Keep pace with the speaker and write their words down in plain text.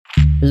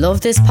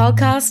Love this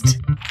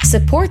podcast?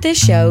 Support this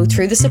show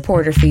through the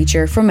supporter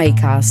feature from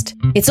Acast.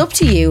 It's up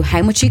to you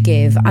how much you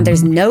give and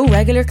there's no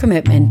regular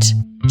commitment.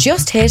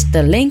 Just hit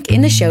the link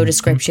in the show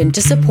description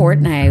to support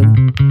now.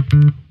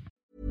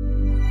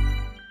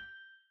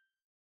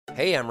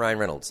 Hey, I'm Ryan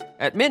Reynolds.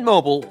 At Mint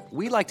Mobile,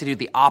 we like to do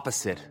the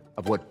opposite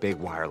of what Big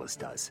Wireless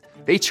does.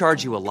 They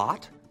charge you a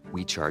lot,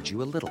 we charge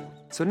you a little.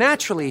 So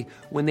naturally,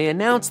 when they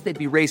announced they'd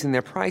be raising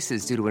their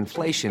prices due to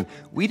inflation,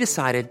 we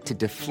decided to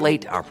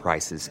deflate our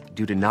prices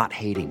due to not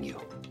hating you.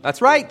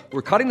 That's right.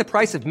 We're cutting the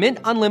price of Mint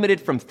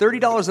Unlimited from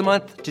 $30 a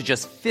month to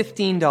just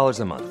 $15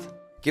 a month.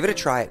 Give it a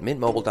try at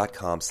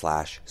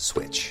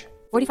mintmobile.com/switch.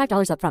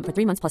 $45 up front for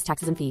 3 months plus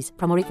taxes and fees.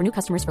 Promo rate for new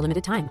customers for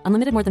limited time.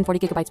 Unlimited more than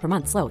 40 gigabytes per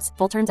month. Slows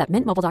full terms at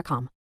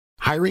mintmobile.com.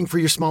 Hiring for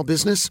your small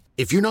business?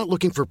 If you're not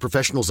looking for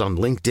professionals on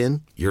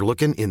LinkedIn, you're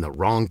looking in the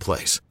wrong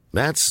place.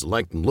 That's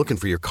like looking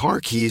for your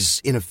car keys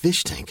in a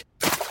fish tank.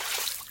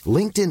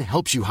 LinkedIn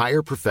helps you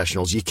hire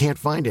professionals you can't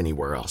find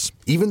anywhere else,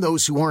 even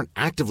those who aren't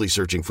actively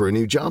searching for a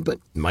new job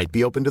but might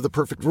be open to the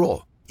perfect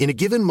role. In a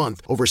given month,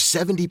 over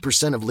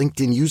 70% of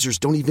LinkedIn users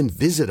don't even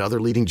visit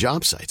other leading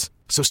job sites.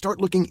 So start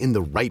looking in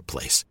the right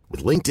place.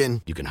 With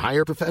LinkedIn, you can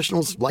hire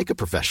professionals like a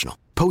professional.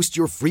 Post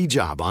your free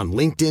job on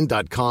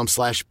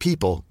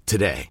linkedin.com/people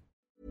today.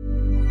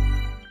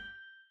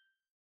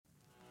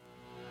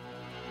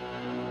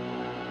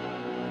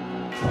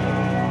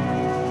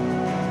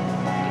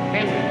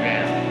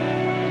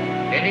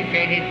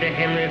 Dedicated to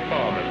Henry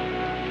Foreman.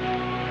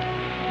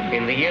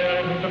 In the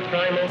years of the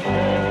primal force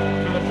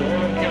and the dawn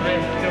of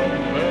terrestrial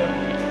birth,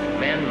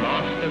 man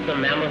mastered the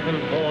mammoth and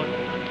horse,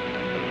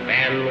 and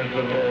man was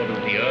the lord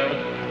of the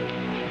earth.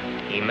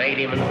 He made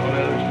him an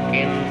hollow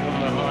skin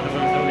from the heart of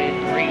an holy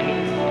tree.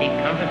 He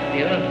compassed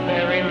the earth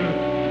therein,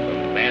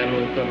 and man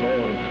was the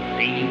lord of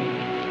the sea.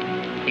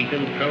 He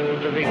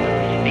controlled the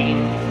vigorous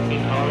steam.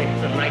 He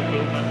harnessed the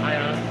lightning for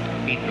hire.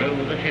 He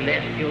drove the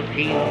celestial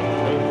team,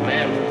 and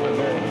man was the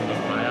lord of the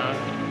fire.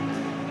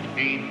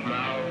 Deep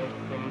mouths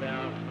from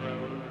their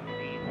thrones.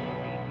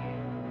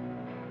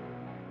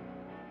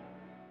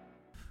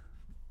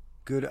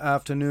 Good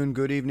afternoon,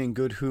 good evening,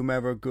 good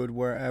whomever, good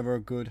wherever,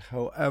 good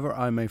however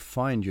I may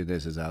find you.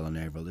 This is Alan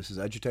Averill. This is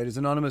Agitators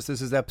Anonymous.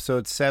 This is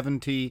episode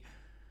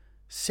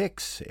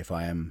 76, if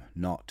I am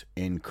not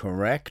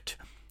incorrect.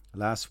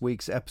 Last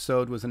week's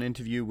episode was an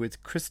interview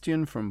with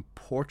Christian from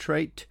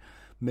Portrait.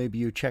 Maybe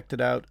you checked it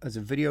out as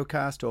a video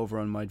cast over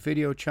on my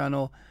video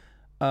channel.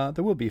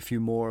 There will be a few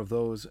more of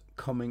those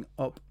coming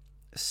up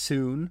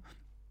soon.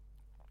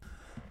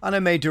 And I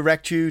may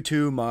direct you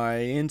to my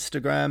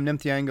Instagram,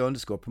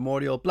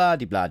 nymphiango_primordial,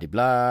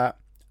 blah-de-blah-de-blah.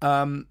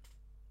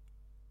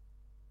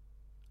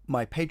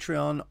 My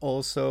Patreon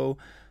also.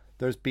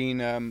 There's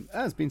been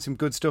some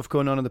good stuff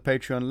going on the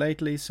Patreon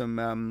lately.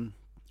 Some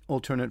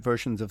alternate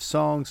versions of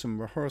songs, some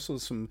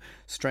rehearsals, some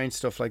strange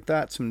stuff like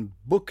that, some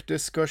book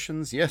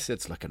discussions. Yes,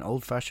 it's like an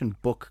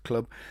old-fashioned book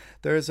club.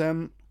 There's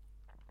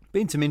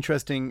been some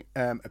interesting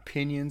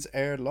opinions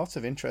aired, lots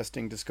of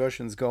interesting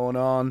discussions going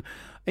on,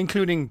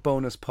 including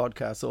bonus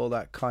podcasts, all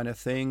that kind of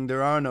thing.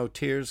 There are no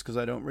tiers because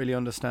I don't really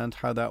understand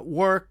how that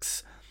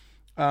works,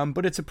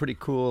 but it's a pretty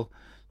cool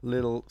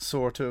little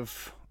sort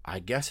of, I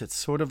guess it's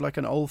sort of like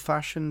an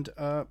old-fashioned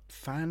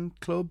fan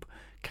club.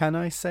 Can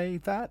I say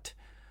that?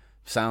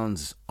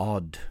 Sounds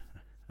odd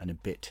and a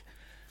bit,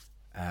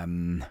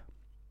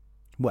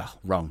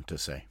 wrong to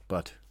say,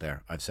 but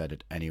there, I've said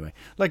it anyway.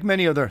 Like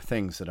many other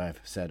things that I've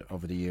said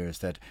over the years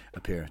that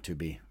appear to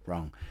be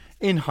wrong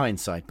in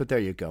hindsight, but there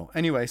you go.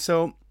 Anyway,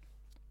 so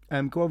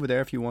go over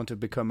there if you want to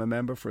become a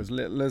member for as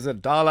little as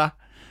 $1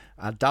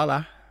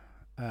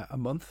 a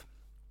month.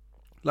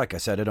 Like I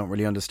said, I don't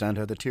really understand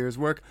how the tiers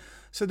work.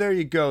 So there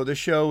you go. The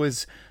show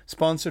is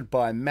sponsored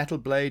by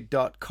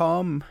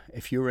metalblade.com.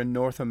 If you're in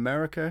North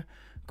America,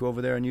 go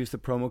over there and use the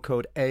promo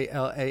code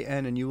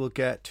ALAN and you will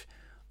get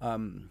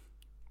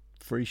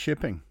free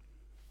shipping.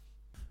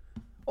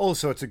 All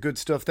sorts of good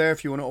stuff there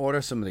if you want to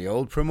order some of the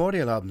old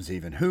Primordial albums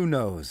even. Who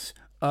knows?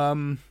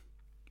 And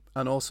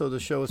also the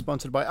show is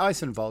sponsored by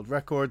Eisenwald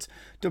Records,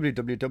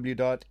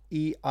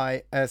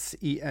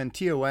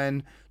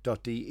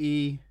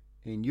 www.eisenton.de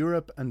in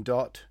Europe and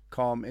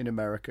 .com in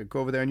America.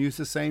 Go over there and use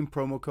the same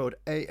promo code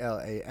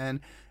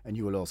ALAN and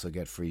you will also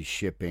get free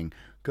shipping.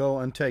 Go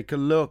and take a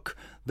look.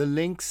 The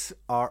links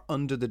are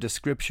under the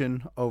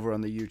description over on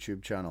the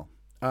YouTube channel.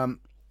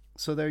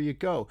 So there you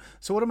go.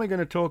 So what am I going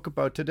to talk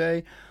about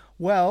today?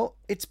 Well,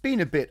 it's been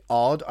a bit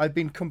odd. I've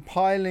been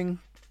compiling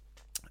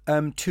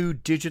 2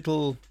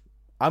 digital,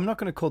 I'm not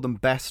going to call them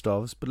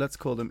best-ofs, but let's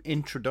call them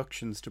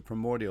introductions to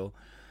Primordial,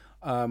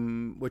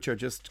 which are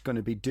just going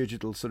to be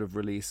digital sort of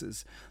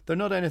releases. They're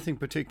not anything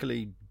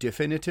particularly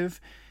definitive.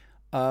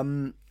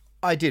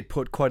 I did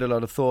put quite a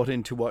lot of thought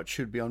into what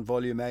should be on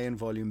Volume A and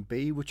Volume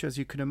B, which, as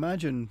you can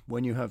imagine,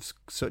 when you have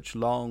such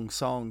long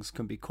songs,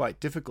 can be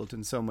quite difficult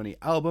in so many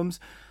albums.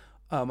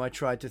 I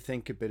tried to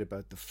think a bit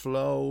about the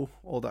flow,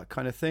 all that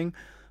kind of thing.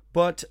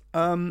 But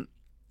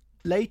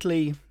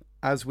lately,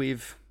 as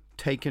we've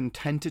taken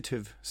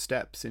tentative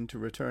steps into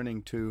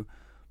returning to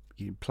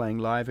playing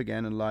live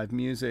again and live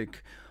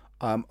music,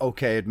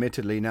 Okay,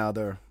 admittedly, now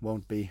there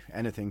won't be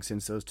anything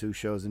since those 2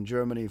 shows in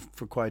Germany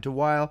for quite a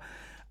while.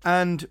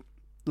 And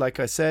like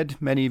I said,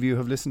 many of you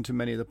have listened to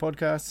many of the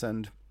podcasts,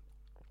 and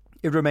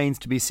it remains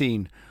to be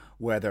seen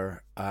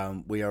whether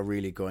we are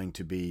really going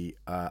to be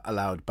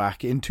allowed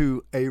back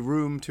into a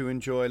room to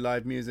enjoy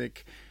live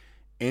music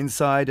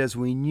inside as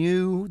we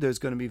knew. There's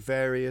going to be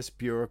various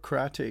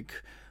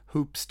bureaucratic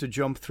hoops to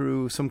jump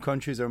through. Some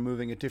countries are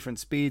moving at different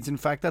speeds. In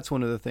fact, that's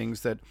one of the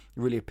things that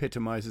really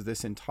epitomizes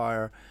this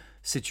entire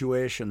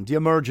situation, the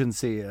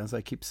emergency, as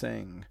I keep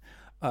saying,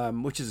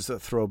 which is a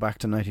throwback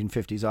to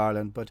 1950s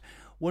Ireland. But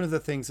one of the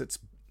things that's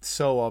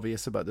so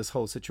obvious about this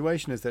whole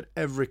situation is that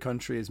every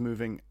country is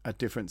moving at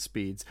different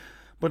speeds.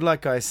 But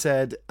like I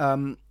said,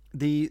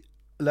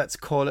 let's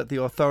call it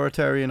the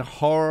authoritarian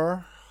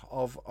horror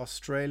of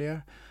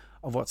Australia,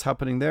 of what's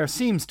happening there,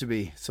 seems to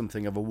be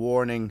something of a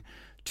warning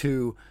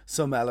to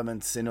some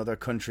elements in other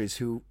countries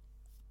who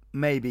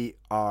maybe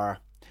are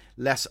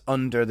less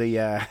under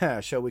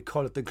the, shall we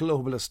call it, the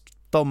globalist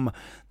thumb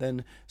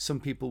than some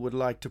people would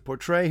like to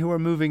portray, who are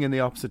moving in the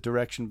opposite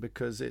direction,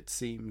 because it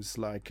seems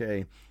like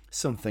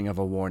something of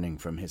a warning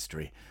from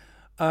history.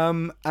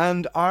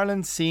 And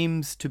Ireland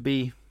seems to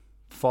be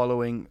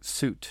following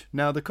suit.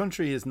 Now, the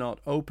country is not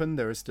open.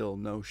 There are still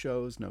no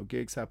shows, no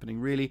gigs happening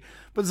really,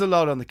 but there's a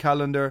lot on the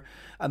calendar,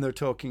 and they're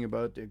talking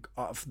about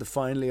the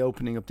finally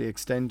opening up the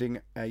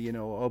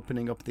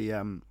opening up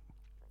the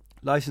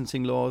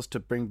licensing laws to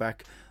bring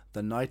back the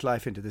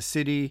nightlife into the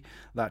city,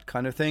 that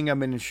kind of thing. I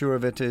mean, sure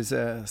of it is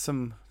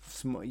some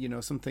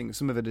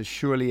of it is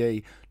surely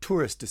a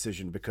tourist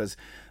decision, because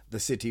the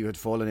city had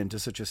fallen into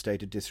such a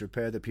state of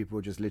disrepair that people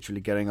were just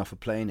literally getting off a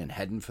plane and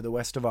heading for the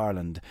west of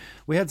Ireland.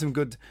 We had some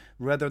good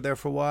weather there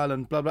for a while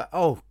and blah blah.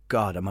 Oh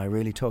God, am I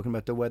really talking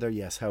about the weather?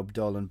 Yes, how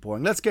dull and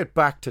boring. Let's get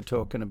back to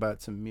talking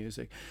about some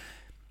music.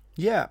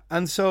 Yeah,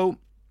 and so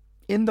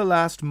in the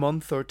last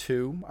month or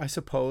two, I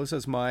suppose,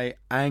 as my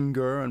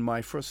anger and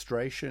my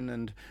frustration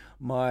and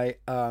my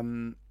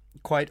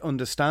quite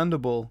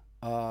understandable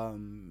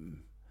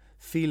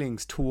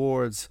feelings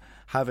towards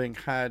having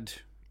had,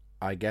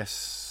 I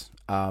guess,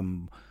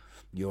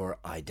 your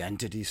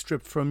identity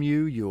stripped from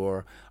you,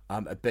 your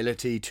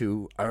ability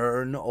to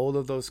earn all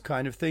of those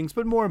kind of things,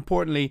 but more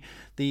importantly,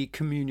 the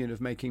communion of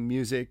making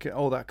music,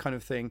 all that kind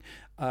of thing,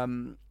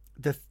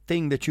 the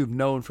thing that you've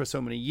known for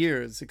so many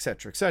years,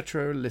 etc.,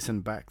 etc.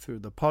 Listen back through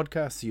the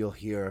podcast, you'll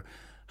hear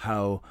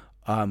how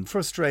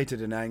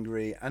frustrated and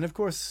angry, and of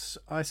course,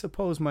 I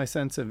suppose my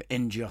sense of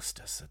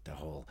injustice at the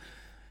whole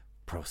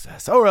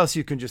process. Or else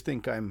you can just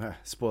think I'm a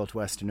spoilt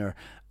Westerner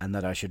and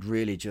that I should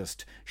really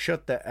just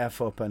shut the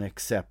F up and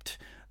accept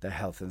the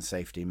health and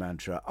safety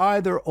mantra.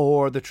 Either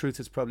or, the truth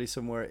is probably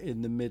somewhere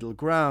in the middle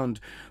ground.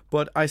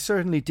 But I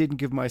certainly didn't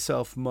give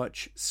myself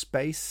much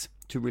space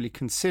to really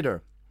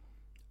consider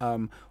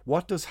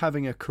what does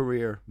having a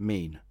career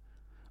mean?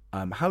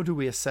 How do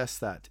we assess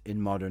that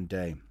in modern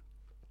day?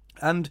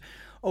 And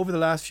over the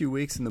last few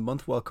weeks in the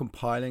month, while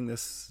compiling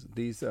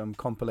these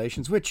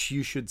compilations, which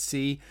you should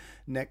see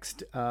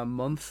next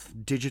month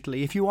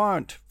digitally, if you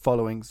aren't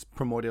following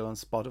Primordial on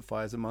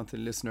Spotify as a monthly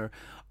listener,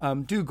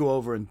 do go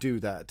over and do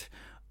that.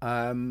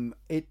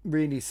 It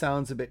really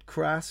sounds a bit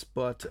crass,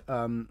 but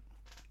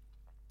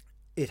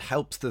it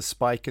helps the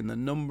spike in the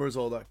numbers,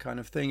 all that kind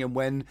of thing. And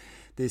when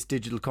these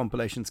digital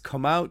compilations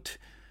come out,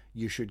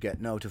 you should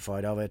get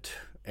notified of it,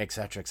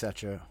 etc.,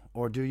 etc.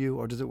 Or do you?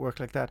 Or does it work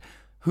like that?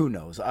 Who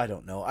knows? I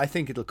don't know. I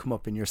think it'll come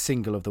up in your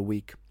single of the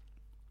week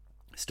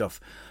stuff.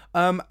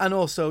 And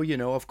also,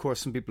 of course,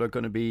 some people are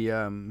going to be,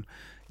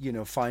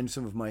 find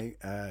some of my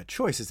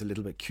choices a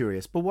little bit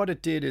curious. But what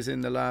it did is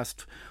in the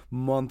last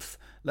month,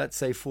 let's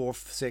say 4,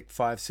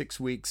 5, 6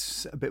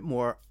 weeks, a bit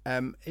more,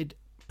 it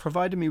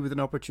provided me with an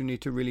opportunity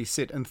to really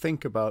sit and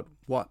think about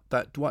what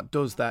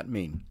does that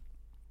mean.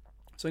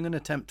 So I'm going to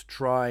attempt to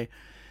try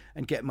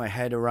and get my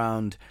head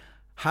around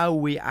how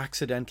we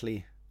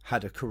accidentally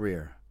had a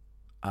career.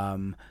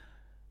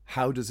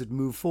 How does it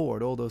move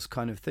forward? All those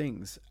kind of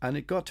things. And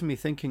it got to me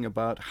thinking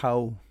about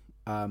how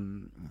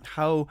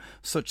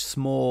such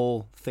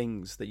small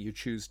things that you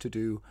choose to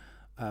do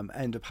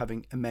end up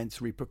having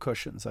immense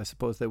repercussions. I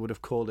suppose they would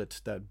have called it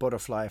that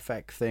butterfly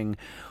effect thing.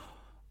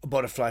 A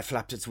butterfly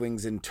flaps its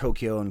wings in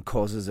Tokyo and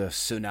causes a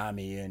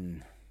tsunami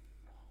in,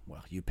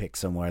 well, you pick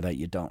somewhere that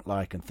you don't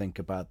like and think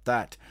about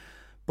that.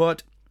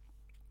 But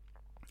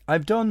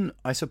I've done,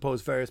 I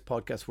suppose, various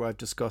podcasts where I've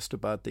discussed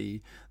about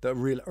the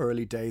real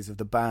early days of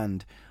the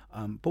band.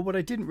 But what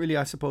I didn't really,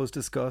 I suppose,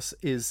 discuss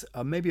is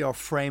maybe our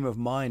frame of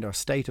mind, our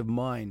state of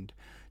mind.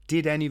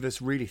 Did any of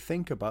us really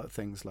think about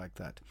things like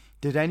that?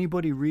 Did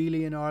anybody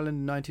really in Ireland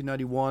in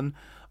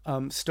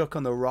 1991 stuck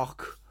on the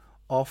rock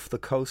off the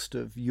coast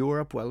of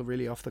Europe, well,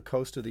 really off the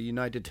coast of the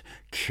United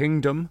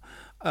Kingdom,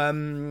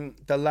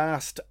 the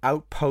last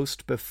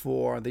outpost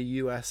before the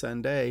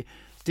US&A,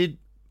 did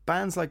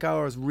bands like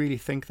ours really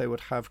think they would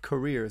have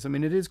careers? I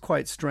mean, it is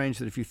quite strange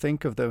that if you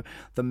think of the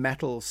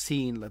metal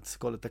scene, let's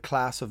call it the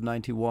class of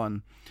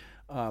 91,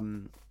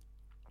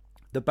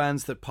 the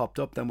bands that popped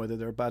up then, whether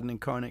they're Bad and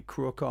Incarnate,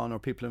 Cruachan, or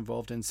people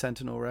involved in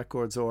Sentinel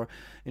Records or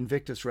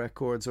Invictus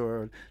Records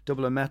or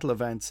Dublin Metal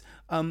Events,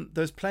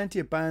 there's plenty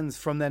of bands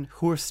from then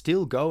who are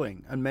still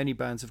going, and many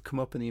bands have come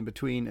up in the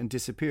in-between and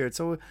disappeared.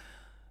 So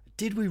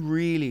did we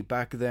really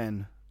back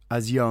then,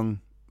 as young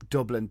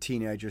Dublin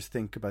teenagers,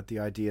 think about the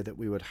idea that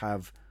we would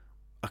have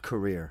a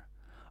career?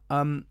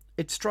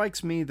 It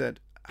strikes me that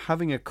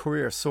having a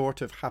career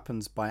sort of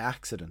happens by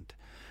accident,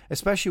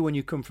 especially when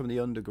you come from the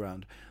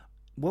underground.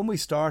 When we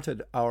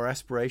started, our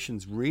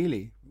aspirations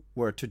really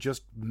were to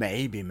just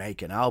maybe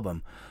make an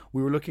album.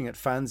 We were looking at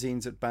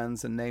fanzines at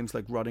bands and names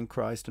like Rotting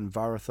Christ and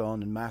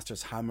Varathon and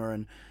Master's Hammer,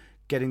 and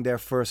getting their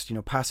first,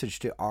 passage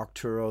to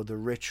Arcturo, The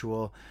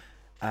Ritual,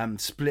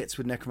 splits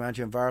with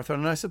Necromantia and Varathon.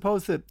 And I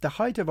suppose that the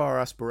height of our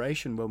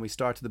aspiration when we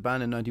started the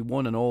band in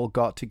 91 and all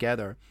got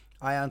together,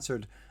 I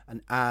answered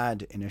an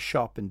ad in a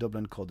shop in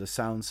Dublin called The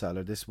Sound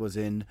Cellar. This was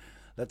in,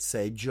 let's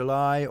say,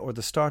 July or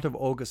the start of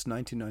August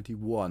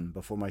 1991,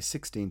 before my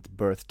 16th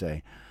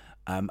birthday.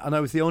 And I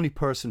was the only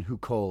person who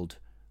called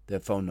the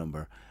phone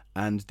number.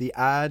 And the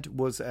ad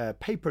was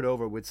papered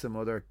over with some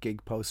other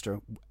gig poster.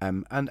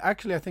 And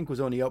actually, I think was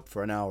only up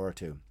for an hour or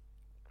two.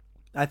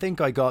 I think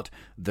I got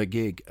the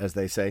gig, as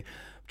they say,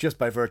 just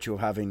by virtue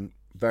of having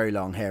very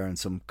long hair and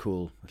some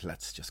cool,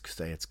 let's just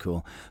say it's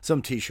cool,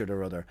 some t-shirt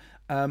or other.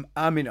 I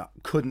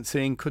couldn't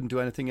sing, couldn't do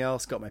anything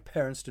else. Got my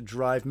parents to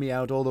drive me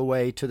out all the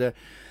way to the,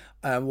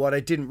 what I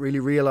didn't really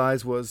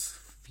realise was,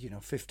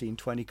 15,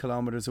 20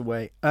 kilometres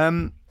away.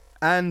 And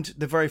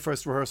the very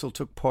first rehearsal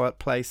took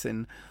place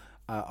in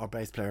our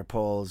bass player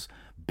Paul's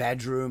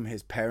bedroom.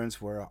 His parents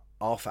were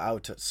off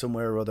out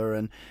somewhere or other,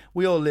 and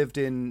we all lived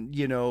in,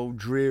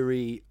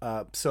 dreary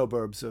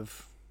suburbs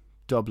of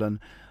Dublin.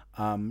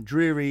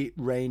 Dreary,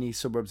 rainy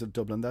suburbs of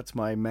Dublin. That's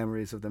my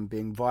memories of them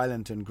being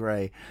violent and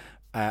grey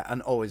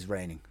and always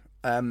raining.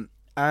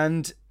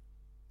 And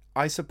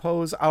I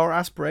suppose our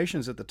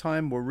aspirations at the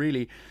time were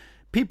really,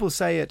 people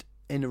say it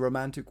in a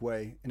romantic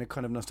way, in a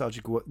kind of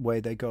nostalgic way.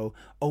 They go,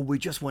 oh, we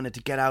just wanted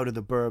to get out of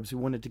the burbs. We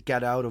wanted to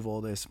get out of all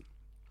this.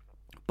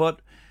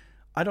 But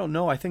I don't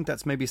know. I think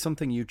that's maybe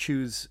something you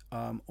choose,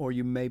 or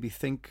you maybe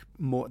think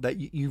more that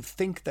you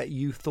think that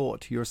you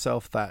thought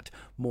yourself that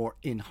more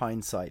in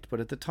hindsight. But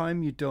at the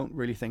time, you don't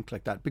really think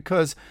like that,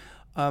 because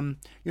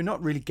you're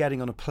not really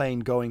getting on a plane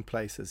going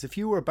places. If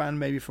you were a band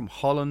maybe from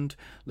Holland,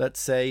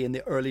 let's say in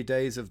the early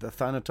days of the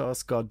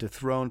Thanatos, God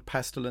Dethroned,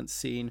 Pestilence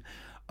scene,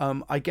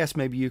 I guess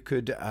maybe you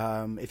could,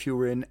 if you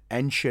were in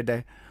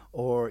Enschede,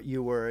 or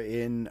you were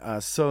in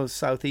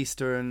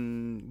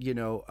southeastern,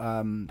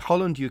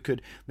 Holland, you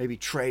could maybe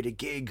trade a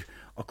gig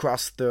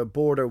across the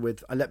border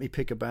with, let me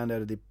pick a band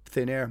out of the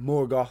thin air,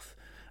 Morgoth,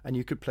 and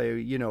you could play,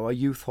 a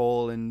youth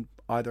hall in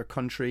either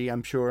country,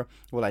 I'm sure.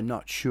 Well, I'm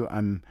not sure.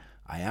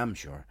 I am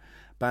sure.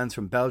 Bands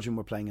from Belgium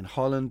were playing in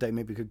Holland. They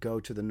maybe could go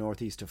to the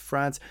northeast of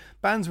France.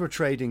 Bands were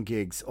trading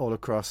gigs all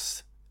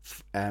across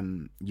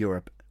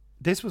Europe.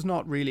 This was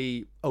not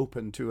really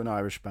open to an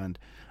Irish band.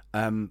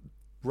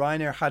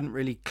 Ryanair hadn't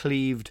really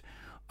cleaved,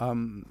 I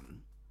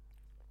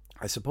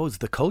suppose,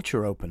 the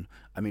culture open.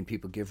 I mean,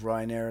 people give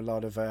Ryanair a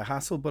lot of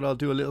hassle, but I'll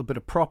do a little bit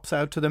of props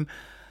out to them.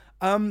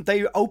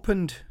 They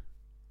opened,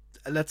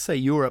 let's say,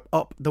 Europe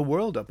up, the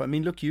world up. I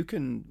mean, look, you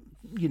can,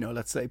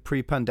 let's say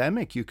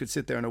pre-pandemic, you could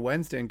sit there on a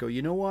Wednesday and go,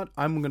 you know what,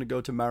 I'm going to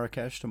go to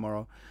Marrakesh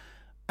tomorrow.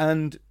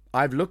 And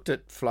I've looked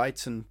at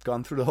flights and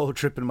gone through the whole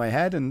trip in my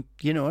head. And,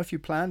 if you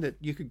planned it,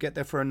 you could get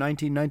there for a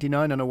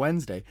 $19.99 on a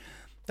Wednesday.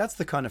 That's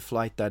the kind of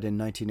flight that in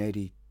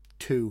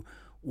 1982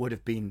 would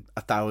have been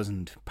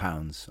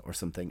 £1,000 or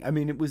something. I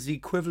mean, it was the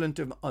equivalent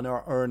of on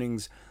our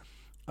earnings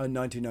in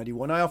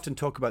 1991. I often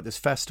talk about this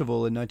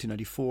festival in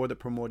 1994 that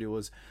Primordial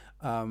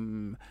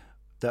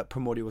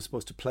was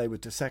supposed to play with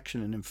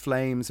Dissection and In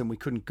Flames, and we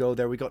couldn't go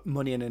there. We got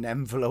money in an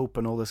envelope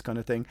and all this kind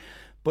of thing.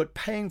 But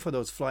paying for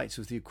those flights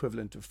was the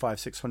equivalent of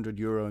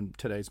 €500-600 in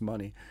today's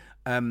money.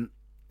 And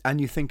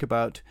you think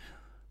about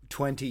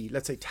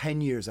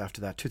 10 years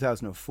after that,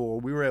 2004,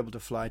 we were able to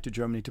fly to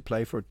Germany to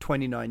play for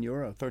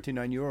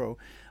 €39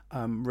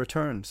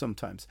 return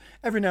sometimes.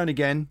 Every now and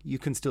again, you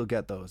can still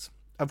get those.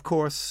 Of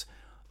course,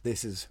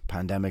 this is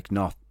pandemic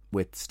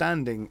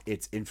notwithstanding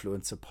its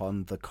influence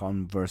upon the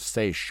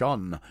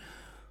conversation.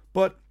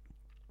 But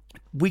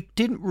we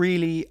didn't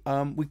really,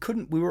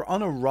 we were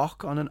on a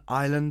rock, on an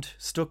island,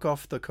 stuck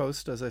off the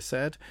coast, as I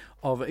said,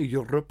 of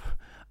Europe.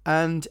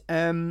 And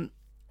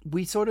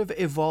we sort of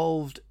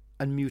evolved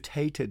and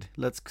mutated,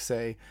 let's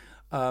say,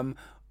 on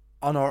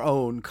our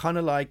own, kind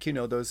of like,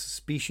 those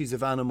species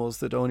of animals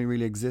that only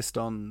really exist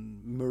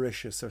on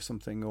Mauritius or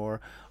something, or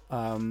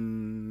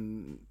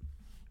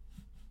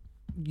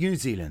New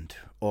Zealand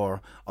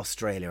or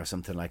Australia or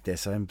something like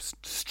this. I'm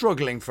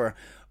struggling for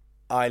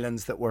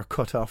islands that were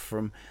cut off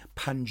from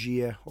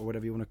Pangaea or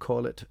whatever you want to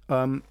call it.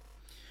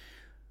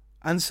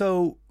 And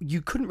so you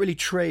couldn't really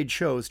trade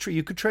shows.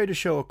 You could trade a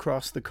show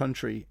across the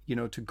country,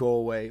 to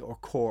Galway or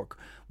Cork.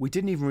 We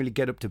didn't even really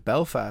get up to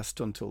Belfast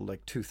until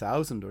like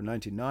 2000 or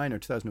 99 or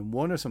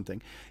 2001 or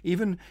something.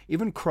 Even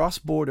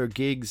cross-border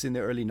gigs in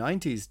the early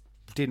 90s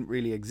didn't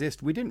really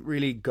exist. We didn't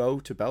really go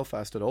to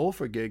Belfast at all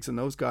for gigs, and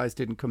those guys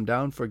didn't come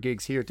down for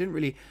gigs here. It didn't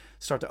really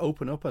start to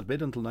open up a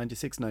bit until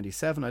 96,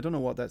 97. I don't know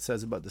what that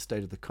says about the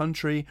state of the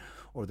country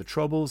or the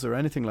Troubles or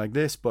anything like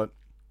this, but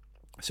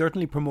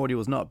certainly Primordial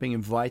was not being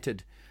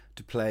invited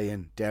to play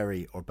in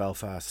Derry or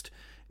Belfast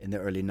in the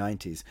early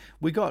 90s.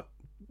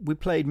 We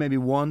played maybe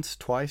once,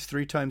 twice,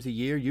 3 times a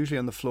year, usually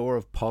on the floor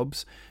of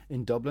pubs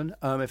in Dublin.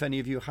 If any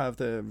of you have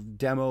the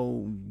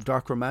demo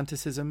Dark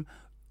Romanticism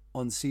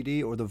on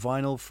CD or the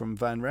vinyl from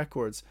Van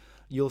Records,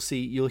 you'll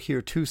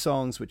hear 2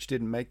 songs which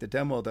didn't make the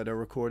demo that are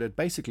recorded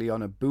basically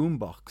on a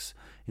boombox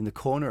in the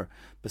corner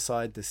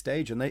beside the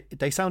stage, and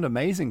they sound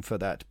amazing for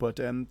that. But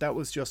that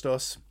was just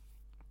us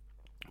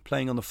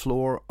playing on the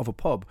floor of a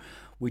pub.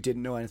 We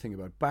didn't know anything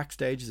about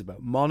backstages,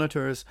 about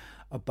monitors,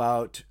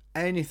 about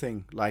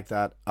anything like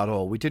that at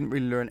all. We didn't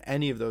really learn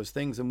any of those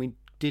things, and we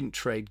didn't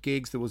trade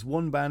gigs. There was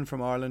one band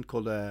from Ireland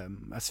called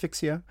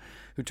Asphyxia,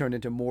 who turned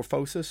into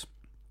Morphosis,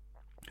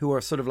 who are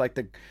sort of like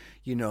the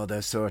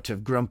sort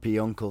of grumpy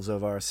uncles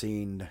of our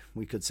scene,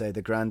 we could say,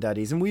 the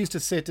granddaddies. And we used to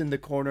sit in the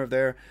corner of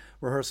their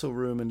rehearsal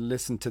room and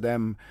listen to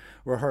them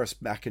rehearse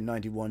back in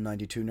 91,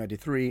 92,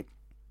 93.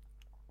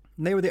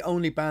 And they were the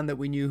only band that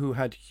we knew who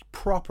had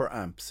proper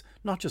amps,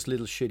 not just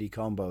little shitty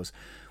combos.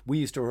 We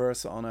used to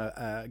rehearse on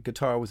a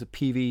guitar was a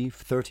PV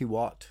 30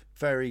 watt,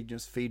 very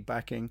just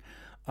feedbacking,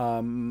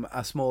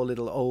 a small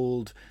little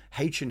old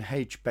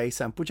H&H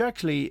bass amp, which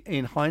actually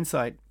in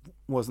hindsight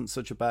wasn't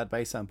such a bad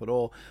bass amp at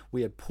all.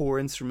 We had poor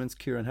instruments.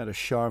 Kieran had a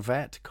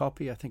Charvette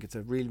copy. I think it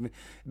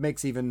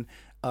makes even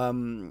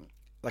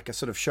like a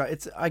sort of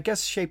it's I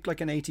guess shaped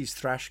like an 80s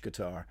thrash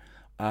guitar.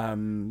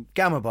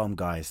 Gamma Bomb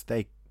guys,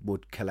 they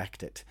would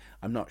collect it.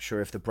 I'm not sure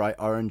if the bright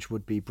orange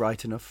would be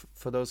bright enough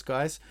for those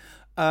guys,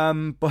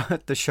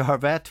 but the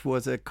Charvette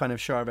was a kind of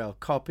Charvel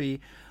copy.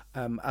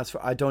 As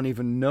for, I don't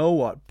even know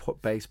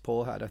what bass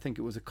Paul had. I think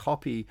it was a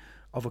copy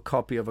of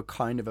a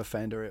kind of a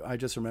Fender. I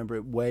just remember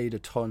it weighed a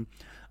ton.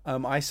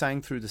 I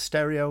sang through the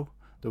stereo.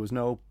 There was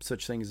no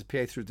such thing as a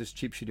PA through this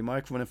cheap shitty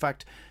microphone. In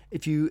fact,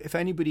 if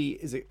anybody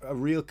is a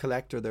real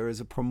collector, there is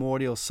a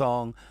Primordial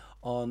song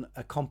on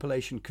a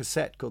compilation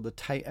cassette called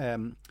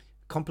the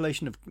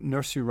compilation of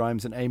nursery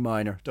rhymes in A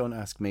minor. Don't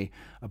ask me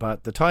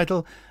about the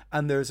title.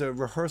 And there's a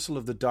rehearsal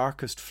of The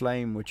Darkest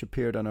Flame, which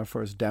appeared on our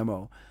first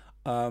demo.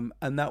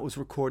 And that was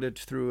recorded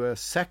through a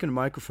second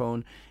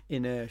microphone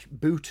in a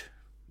boot,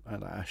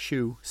 a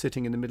shoe,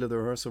 sitting in the middle of the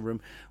rehearsal room,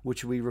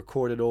 which we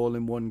recorded all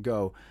in one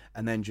go,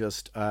 and then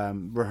just as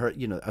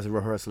a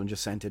rehearsal, and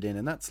just sent it in.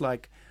 And that's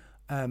like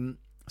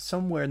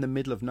somewhere in the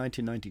middle of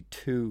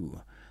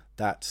 1992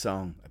 that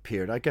song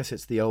appeared. I guess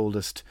it's the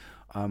oldest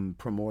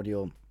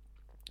Primordial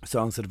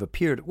songs that have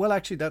appeared. Well,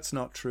 actually, that's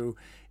not true.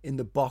 In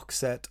the box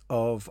set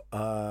of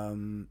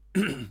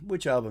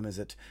which album is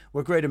it?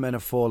 Where Greater Men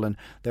Have Fallen,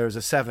 there's a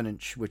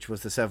 7-inch, which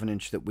was the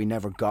 7-inch that we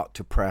never got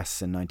to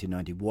press in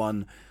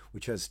 1991,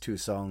 which has 2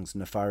 songs,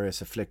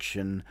 Nefarious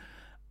Affliction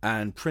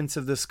and Prince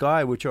of the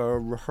Sky, which are a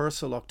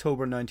rehearsal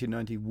October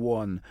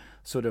 1991,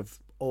 sort of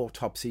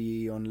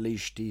Autopsy,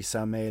 Unleashed,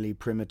 Sameli,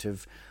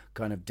 primitive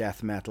kind of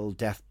death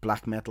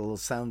black metal,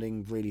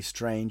 sounding really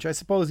strange. I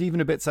suppose even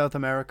a bit South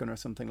American or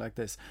something like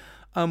this.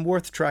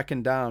 Worth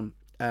tracking down.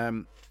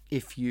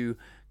 If you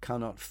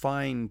cannot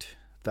find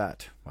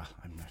that, well,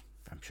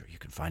 I'm sure you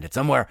can find it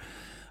somewhere.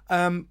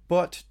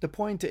 But the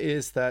point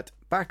is that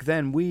back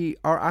then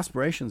our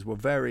aspirations were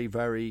very,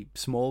 very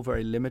small,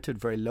 very limited,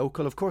 very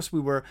local. Of course, we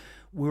were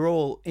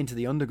all into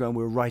the underground.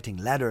 We were writing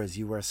letters.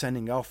 You were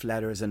sending off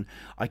letters, and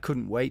I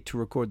couldn't wait to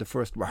record the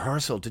first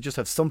rehearsal to just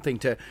have something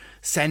to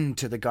send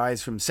to the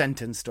guys from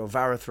Sentenced or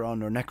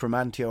Varathron or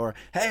Necromantia, or,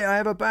 hey, I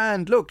have a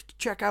band. Look,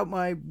 check out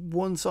my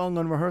one song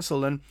on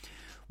rehearsal. And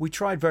we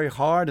tried very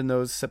hard in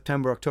those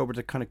September, October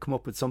to kind of come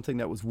up with something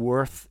that was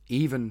worth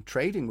even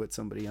trading with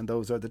somebody. And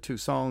those are the 2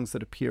 songs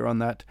that appear on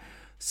that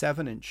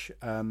 7-inch.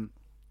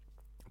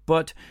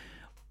 But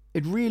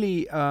it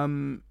really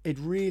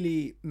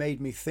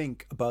made me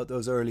think about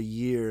those early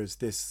years,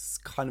 this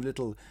kind of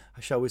little,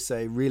 shall we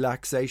say,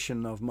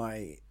 relaxation of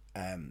my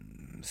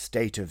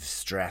state of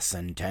stress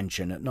and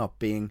tension at not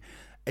being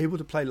able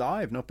to play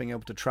live, not being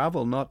able to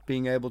travel, not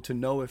being able to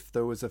know if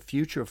there was a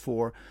future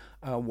for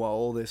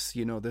all this,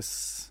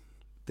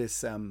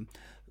 this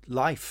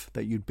life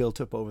that you'd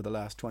built up over the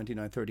last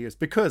 29, 30 years.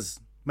 Because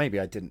maybe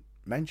I didn't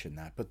mention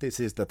that, but this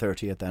is the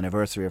 30th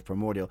anniversary of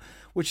Primordial,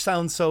 which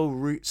sounds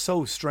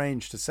so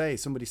strange to say.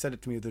 Somebody said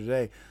it to me the other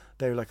day.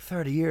 They were like,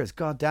 30 years,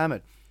 god damn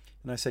it.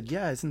 And I said,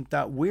 yeah, isn't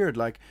that weird?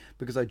 Like,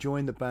 because I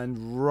joined the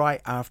band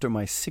right after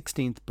my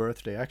 16th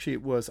birthday. Actually,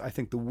 it was, I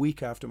think, the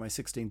week after my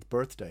 16th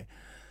birthday.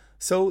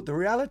 So the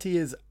reality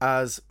is,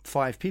 as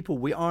 5 people,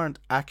 we aren't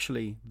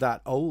actually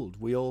that old.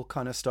 We all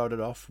kind of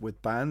started off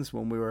with bands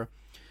when we were,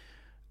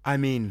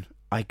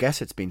 I guess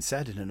it's been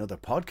said in another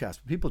podcast,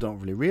 but people don't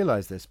really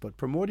realize this, but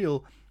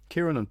Primordial,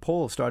 Kieran and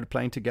Paul started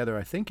playing together,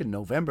 I think, in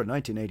November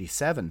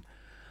 1987.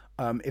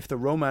 If the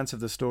romance of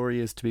the story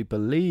is to be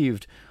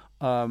believed,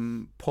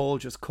 Paul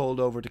just called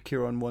over to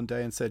Kieran one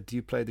day and said, do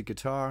you play the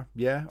guitar?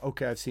 Yeah,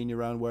 okay, I've seen you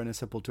around wearing a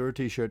Sepultura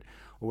t-shirt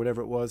or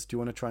whatever it was. Do you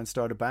want to try and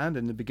start a band?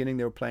 In the beginning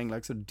they were playing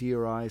like sort of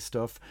DRI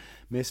stuff,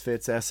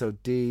 Misfits,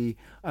 SOD,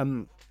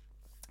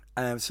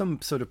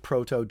 some sort of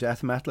proto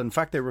death metal. In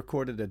fact, they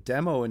recorded a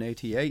demo in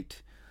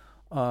 '88,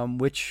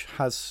 which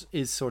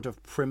is sort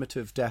of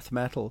primitive death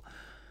metal,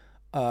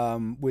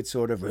 with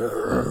sort of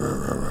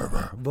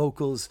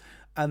vocals.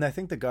 And I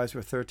think the guys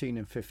were 13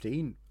 and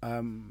 15.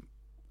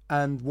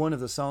 And one of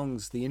the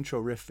songs, the intro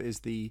riff, is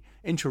the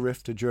intro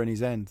riff to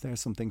Journey's End. There's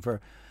something for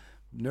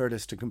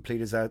nerdists to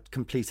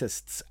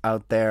completists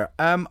out there.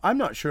 I'm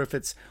not sure if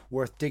it's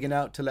worth digging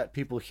out to let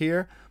people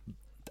hear.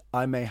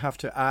 I may have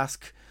to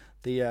ask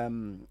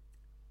Mr.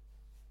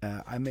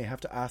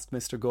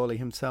 Gawley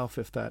himself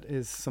if that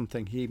is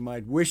something he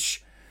might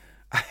wish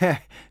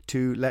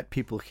to let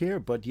people hear.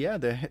 But yeah,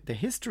 the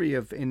history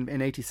of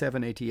in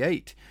 87,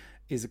 88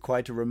 is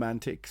quite a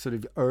romantic sort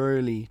of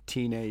early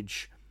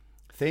teenage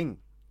thing.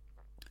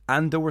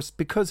 And there was,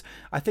 because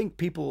I think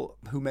people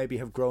who maybe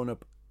have grown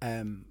up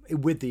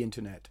with the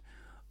internet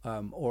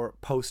or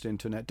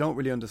post-internet don't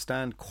really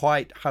understand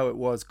quite how it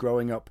was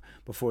growing up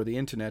before the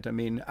internet. I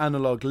mean,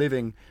 analog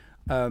living,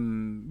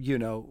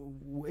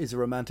 is a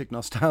romantic,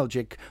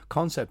 nostalgic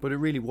concept, but it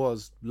really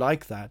was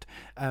like that.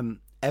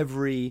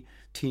 Every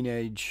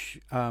teenage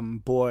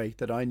boy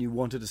that I knew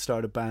wanted to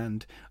start a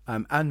band,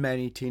 and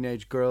many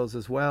teenage girls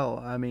as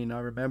well. I mean, I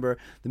remember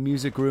the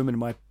music room in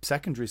my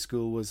secondary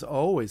school was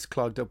always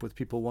clogged up with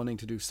people wanting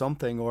to do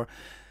something.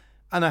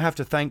 And I have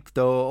to thank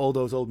all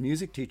those old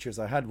music teachers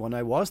I had when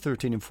I was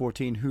 13 and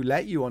 14 who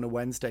let you on a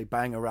Wednesday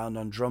bang around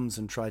on drums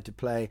and try to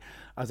play.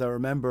 As I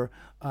remember,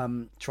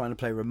 trying to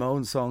play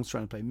Ramones songs,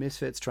 trying to play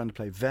Misfits, trying to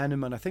play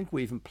Venom. And I think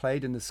we even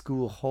played in the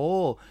school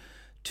hall,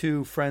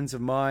 two friends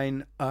of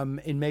mine,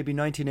 in maybe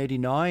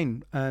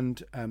 1989,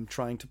 and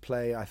trying to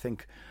play, I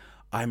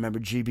remember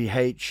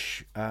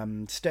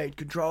GBH, State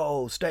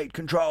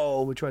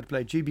Control. We tried to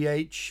play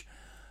GBH.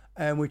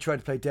 And we tried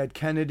to play Dead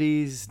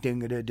Kennedys,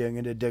 and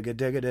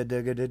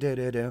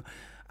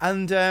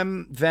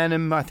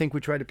Venom. I think we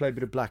tried to play a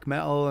bit of black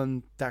metal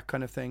and that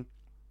kind of thing.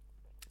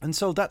 And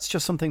so that's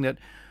just something that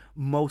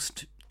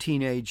most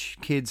teenage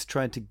kids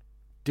try to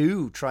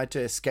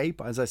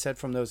escape, as I said,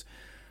 from those,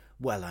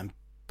 well, I'm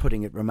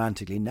putting it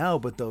romantically now,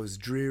 but those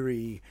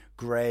dreary,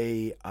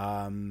 grey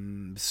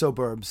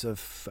suburbs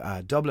of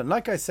Dublin.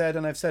 Like I said,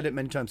 and I've said it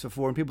many times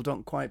before, and people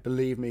don't quite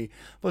believe me,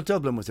 but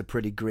Dublin was a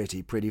pretty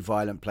gritty, pretty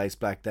violent place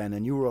back then,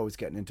 and you were always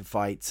getting into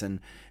fights, and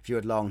if you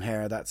had long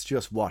hair, that's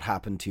just what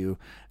happened to you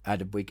at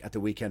the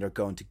weekend or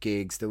going to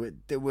gigs.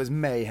 There was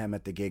mayhem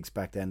at the gigs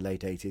back then,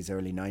 late 80s,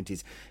 early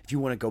 90s. If you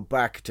want to go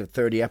back to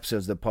 30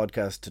 episodes of the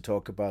podcast to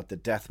talk about the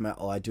death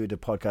metal, I do the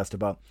podcast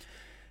about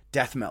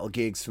death metal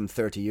gigs from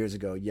 30 years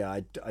ago. Yeah,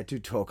 I do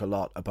talk a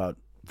lot about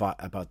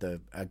the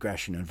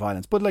aggression and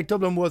violence. But like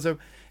Dublin was, in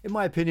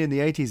my opinion, in the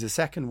 80s, a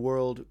second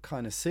world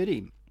kind of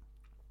city.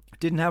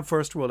 Didn't have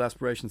first world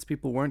aspirations.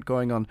 People weren't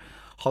going on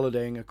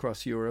holidaying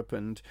across Europe,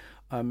 and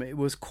it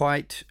was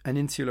quite an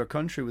insular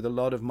country with a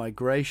lot of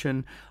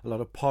migration, a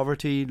lot of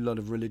poverty, a lot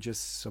of religious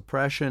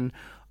suppression.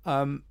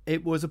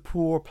 It was a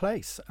poor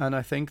place, and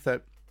I think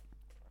that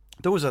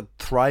there was a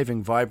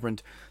thriving,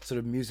 vibrant sort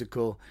of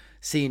musical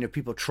scene of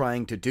people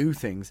trying to do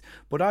things.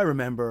 But I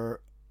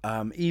remember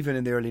even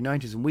in the early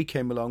 90s when we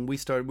came along,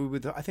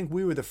 I think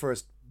we were the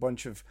first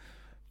bunch of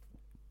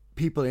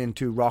people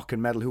into rock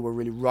and metal who were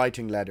really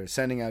writing letters,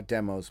 sending out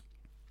demos.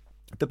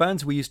 The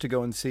bands we used to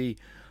go and see,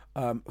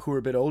 who were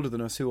a bit older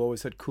than us, who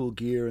always had cool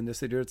gear and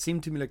this, it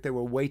seemed to me like they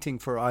were waiting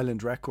for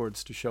Island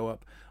Records to show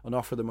up and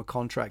offer them a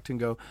contract and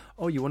go,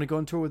 oh, you want to go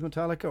on tour with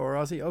Metallica or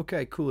Ozzy?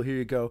 Okay, cool, here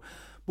you go.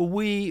 But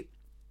we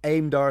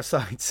aimed our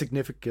sights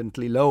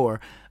significantly lower,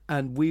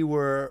 and we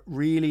were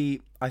really,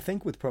 I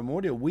think with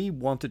Primordial, we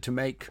wanted to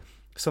make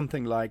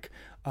something like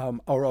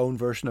our own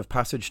version of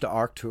Passage to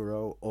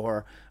Arcturo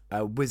or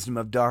Wisdom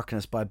of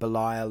Darkness by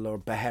Belial or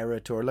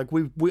Beherit, or like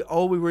we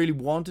all we really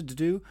wanted to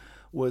do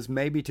was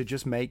maybe to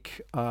just make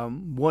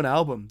one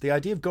album. The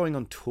idea of going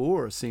on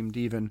tour seemed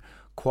even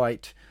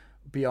quite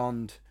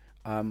beyond,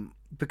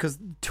 because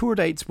tour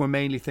dates were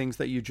mainly things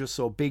that you just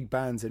saw big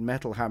bands in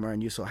Metal Hammer,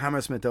 and you saw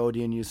Hammersmith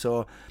Odeon, you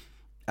saw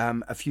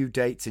a few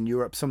dates in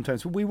Europe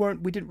sometimes, but we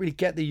didn't really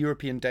get the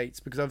European dates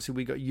because obviously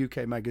we got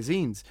UK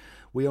magazines.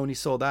 We only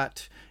saw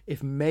that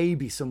if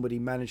maybe somebody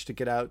managed to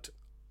get out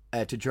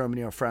to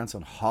Germany or France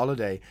on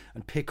holiday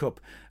and pick up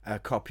a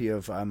copy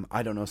of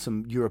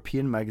some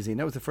European magazine.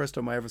 That was the first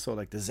time I ever saw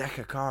like the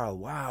Zecher Karl,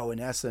 wow, in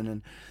Essen,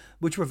 and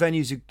which were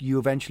venues you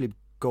eventually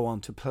go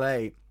on to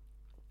play.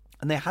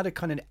 And they had a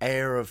kind of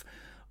air of,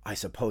 I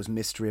suppose,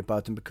 mystery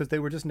about them because they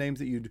were just names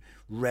that you'd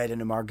read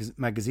in a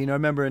magazine. I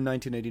remember in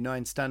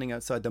 1989 standing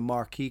outside the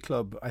Marquee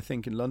Club, I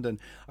think in London.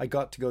 I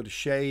got to go to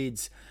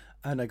Shades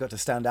and I got to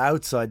stand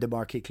outside the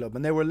Marquee Club,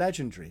 and they were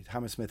legendary.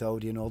 Hammersmith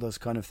Odeon, all those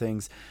kind of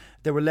things.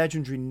 There were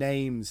legendary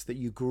names that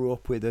you grew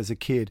up with as a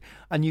kid,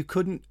 and you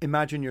couldn't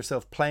imagine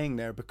yourself playing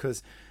there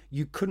because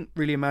you couldn't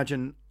really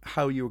imagine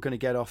how you were going to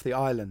get off the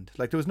island.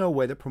 Like, there was no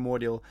way that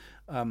Primordial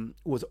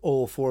was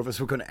all four of us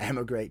were going to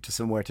emigrate to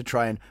somewhere to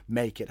try and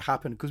make it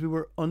happen, because we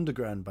were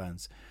underground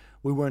bands.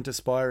 We weren't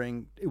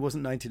aspiring. It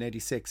wasn't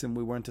 1986, and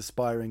we weren't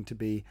aspiring to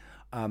be,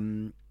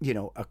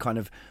 a kind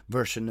of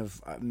version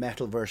of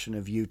metal version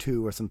of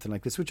U2 or something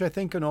like this, which I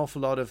think an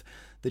awful lot of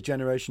the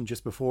generation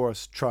just before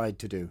us tried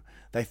to do.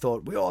 They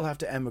thought we all have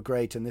to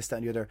emigrate and this, that,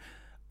 and the other.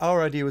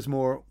 Our idea was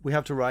more, we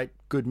have to write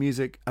good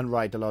music and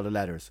write a lot of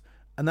letters,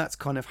 and that's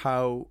kind of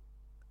how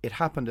it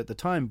happened at the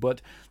time.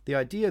 But the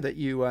idea that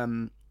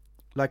you,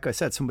 like I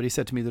said, somebody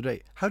said to me the other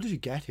day, "How did you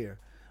get here?"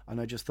 And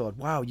I just thought,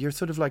 wow, you're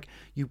sort of like,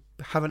 you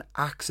have an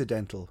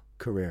accidental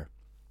career.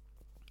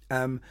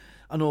 And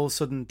all of a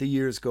sudden the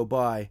years go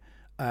by.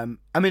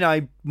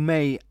 I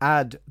may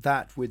add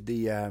that with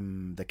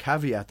the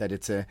caveat that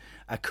it's a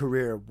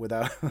career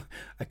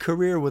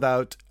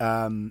without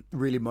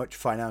really much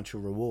financial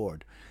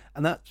reward.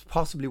 And that's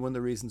possibly one of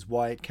the reasons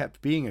why it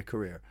kept being a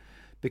career.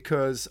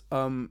 Because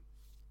a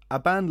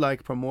band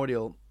like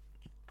Primordial,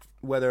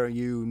 whether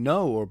you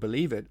know or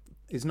believe it,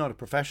 is not a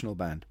professional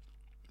band.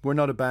 We're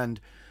not a band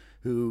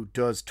who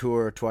does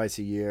tour twice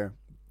a year,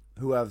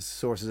 who have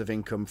sources of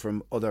income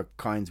from other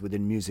kinds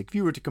within music. If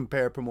you were to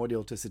compare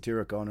Primordial to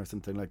Satyricon or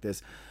something like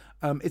this,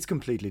 it's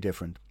completely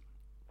different.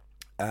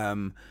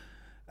 A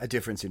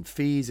difference in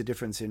fees, a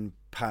difference in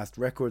past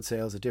record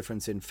sales, a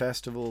difference in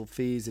festival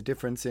fees, a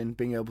difference in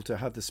being able to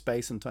have the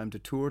space and time to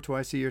tour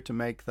twice a year to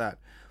make that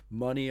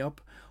money up,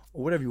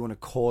 or whatever you want to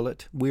call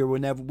it. We were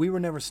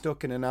never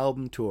stuck in an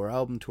album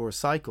tour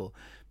cycle,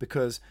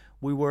 because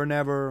we were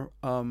never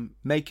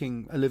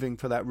making a living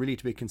for that really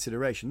to be a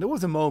consideration. There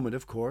was a moment,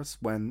 of course,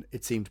 when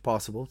it seemed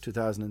possible,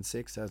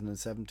 2006,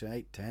 2007,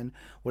 2008, 10,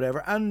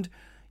 whatever. And,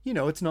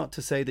 it's not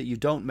to say that you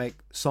don't make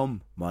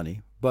some money,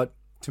 but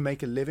to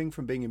make a living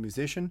from being a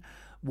musician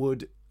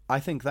I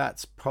think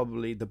that's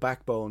probably the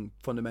backbone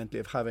fundamentally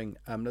of having,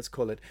 let's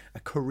call it a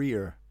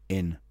career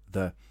in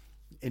a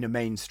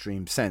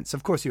mainstream sense.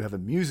 Of course, you have a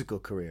musical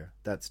career,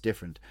 that's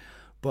different,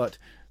 but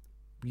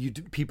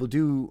people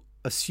do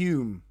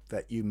assume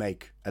that you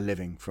make a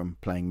living from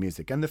playing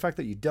music, and the fact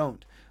that you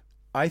don't,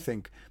 I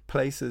think,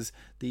 places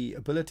the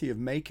ability of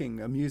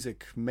making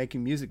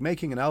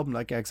an album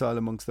like Exile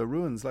Amongst the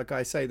Ruins. Like,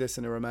 I say this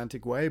in a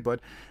romantic way, but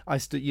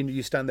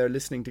you stand there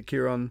listening to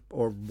Kieran,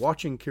 or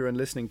watching Kieran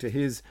listening to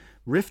his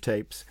riff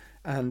tapes,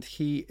 and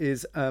he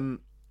is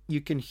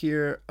you can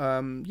hear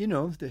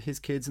his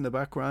kids in the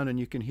background, and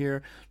you can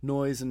hear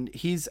noise, and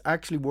he's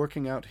actually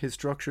working out his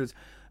structures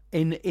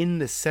in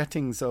the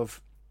settings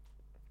of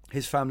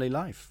his family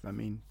life. I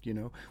mean,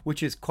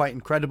 which is quite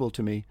incredible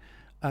to me,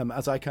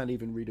 as I can't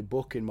even read a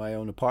book in my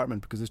own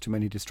apartment because there's too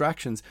many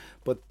distractions.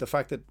 But the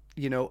fact that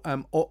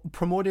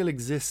Primordial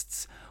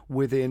exists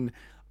within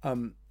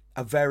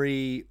a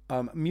very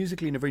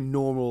musically in a very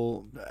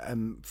normal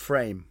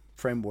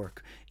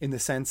framework, in the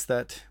sense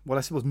that, well,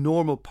 I suppose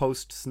normal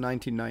post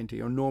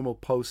 1990 or normal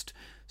post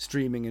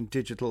streaming and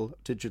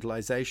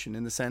digitalization,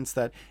 in the sense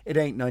that it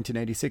ain't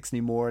 1986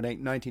 anymore, it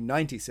ain't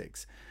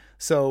 1996.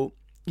 So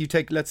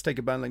let's take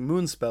a band like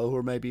Moonspell, who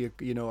are maybe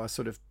a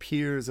sort of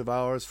peers of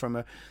ours from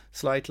a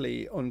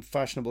slightly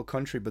unfashionable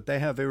country, but they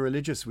have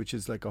Irreligious, which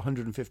is like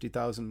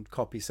 150,000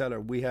 copy seller.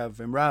 We have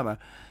Imrama,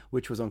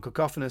 which was on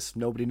Cacophonous.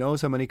 Nobody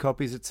knows how many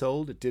copies it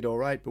sold. It did all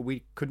right, but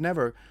we could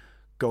never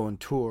go on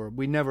tour.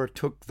 We never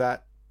took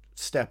that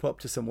step up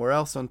to somewhere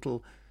else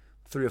until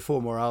 3 or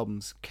 4 more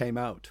albums came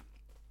out.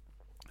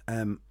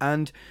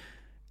 And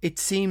it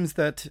seems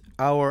that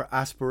our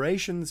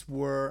aspirations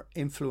were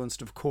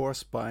influenced, of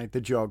course, by the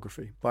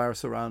geography, by our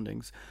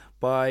surroundings,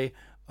 by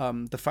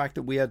the fact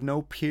that we had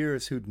no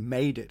peers who'd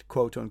made it,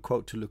 quote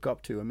unquote, to look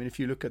up to. I mean, if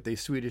you look at the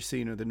Swedish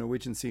scene or the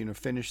Norwegian scene or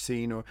Finnish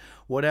scene or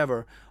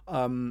whatever,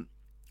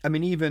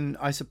 even,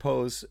 I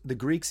suppose, the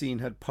Greek scene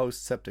had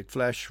Post, Septic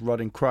Flesh,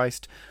 Rotting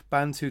Christ,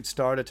 bands who'd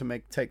started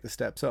to take the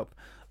steps up.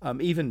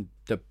 Even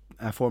the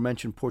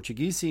aforementioned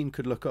Portuguese scene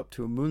could look up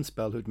to a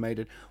Moonspell who'd made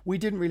it. We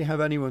didn't really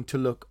have anyone to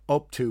look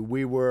up to.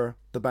 We were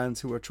the bands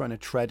who were trying to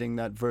treading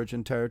that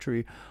virgin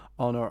territory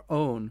on our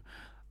own.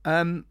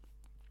 And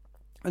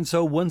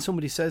so when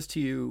somebody says to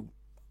you,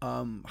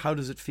 how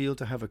does it feel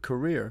to have a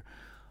career?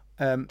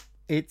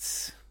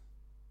 It's,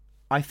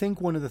 I think,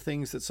 one of the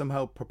things that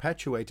somehow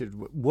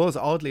perpetuated was,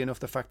 oddly enough,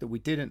 the fact that we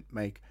didn't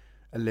make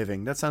a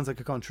living. That sounds like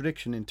a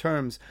contradiction in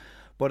terms,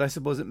 but I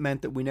suppose it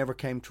meant that we never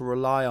came to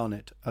rely on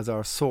it as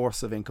our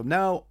source of income.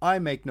 Now, I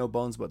make no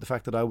bones about the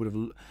fact that I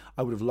would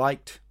have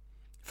liked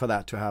for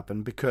that to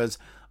happen, because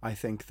I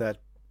think that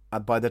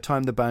by the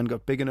time the band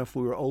got big enough,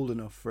 we were old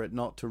enough for it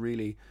not to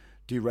really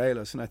derail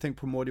us. And I think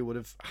Primordial would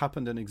have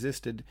happened and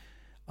existed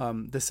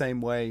the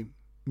same way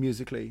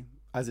musically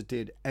as it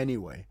did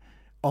anyway.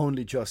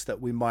 Only just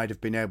that we might have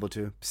been able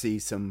to see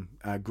some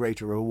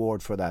greater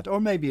reward for that, or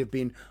maybe have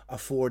been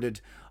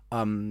afforded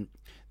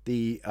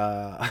the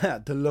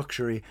the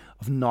luxury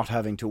of not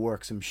having to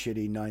work some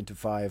shitty 9 to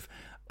 5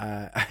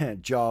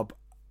 job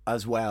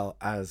as well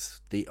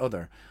as the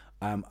other.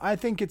 I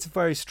think it's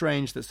very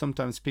strange that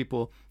sometimes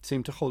people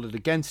seem to hold it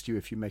against you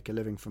if you make a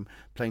living from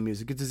playing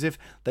music. It's as if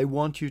they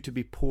want you to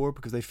be poor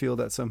because they feel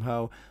that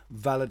somehow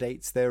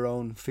validates their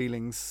own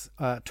feelings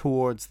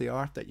towards the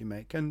art that you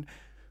make. And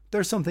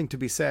there's something to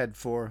be said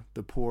for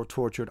the poor,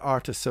 tortured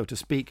artist, so to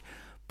speak.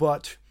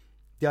 But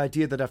the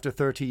idea that after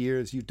 30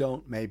 years you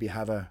don't maybe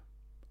have a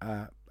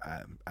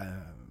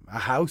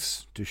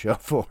house to show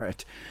for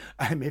it,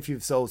 if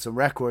you've sold some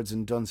records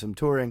and done some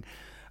touring,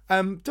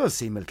 does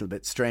seem a little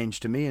bit strange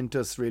to me, and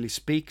does really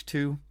speak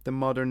to the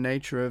modern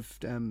nature of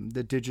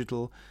the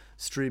digital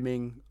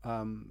streaming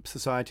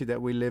society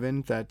that we live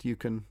in, that you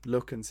can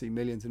look and see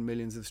millions and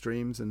millions of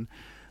streams, and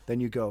then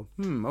you go,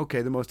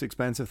 okay, the most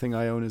expensive thing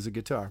I own is a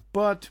guitar.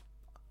 But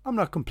I'm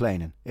not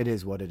complaining. It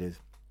is what it is.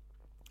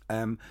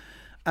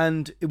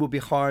 And it would be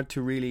hard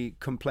to really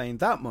complain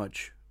that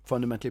much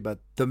fundamentally about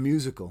the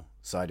musical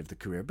side of the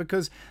career,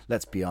 because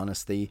let's be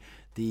honest, the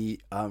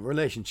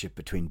relationship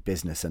between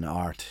business and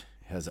art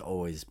has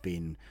always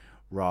been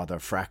rather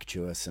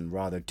fractious and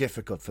rather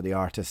difficult for the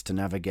artist to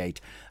navigate.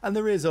 And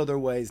there is other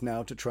ways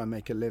now to try and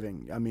make a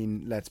living. I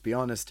mean, let's be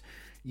honest,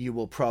 you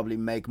will probably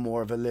make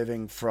more of a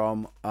living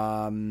from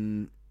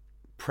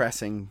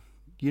pressing.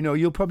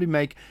 You'll probably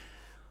make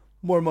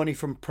more money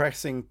from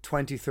pressing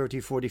 20,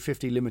 30, 40,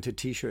 50 limited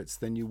t-shirts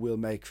than you will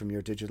make from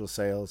your digital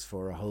sales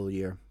for a whole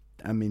year.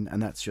 I mean,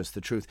 and that's just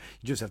the truth.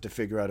 You just have to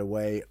figure out a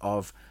way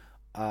of,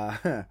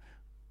 well,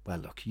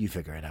 look, you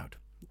figure it out.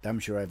 I'm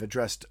sure I've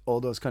addressed all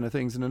those kind of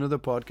things in another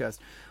podcast.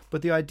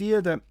 But the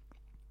idea that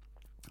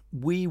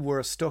we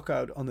were stuck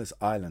out on this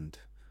island,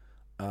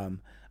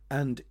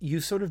 and you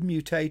sort of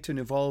mutate and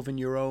evolve in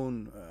your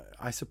own,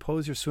 I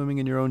suppose you're swimming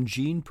in your own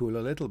gene pool a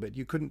little bit.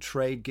 You couldn't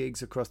trade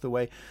gigs across the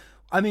way.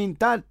 I mean,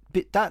 that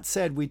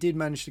said, we did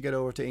manage to get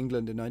over to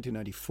England in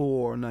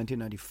 1994,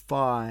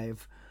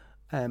 1995,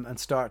 and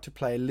start to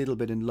play a little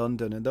bit in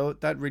London. And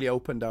that really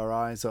opened our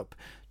eyes up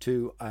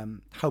to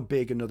how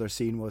big another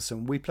scene was.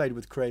 And we played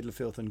with Cradle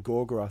Filth and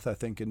Gorgoroth, I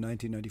think, in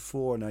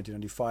 1994,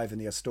 1995 in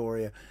the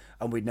Astoria,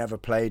 and we'd never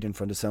played in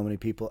front of so many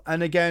people.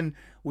 And again,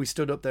 we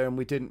stood up there and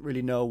we didn't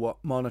really know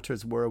what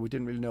monitors were. We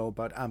didn't really know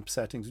about amp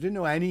settings. We didn't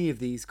know any of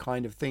these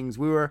kind of things.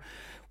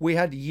 We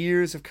had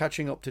years of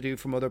catching up to do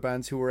from other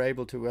bands who were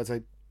able to, as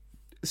I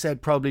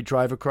said, probably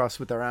drive across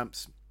with their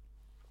amps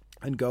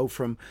and go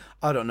from,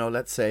 I don't know,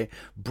 let's say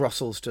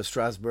Brussels to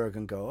Strasbourg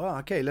and go,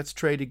 okay, let's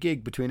trade a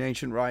gig between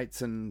Ancient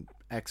Rites and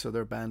X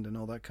other band and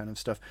all that kind of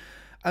stuff.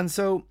 And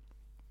so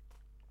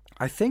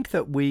I think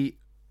that we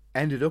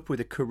ended up with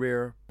a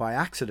career by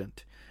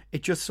accident.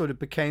 It just sort of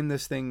became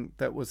this thing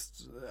that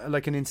was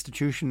like an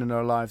institution in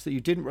our lives, that you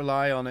didn't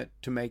rely on it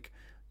to make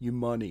you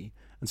money.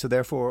 And so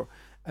therefore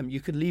you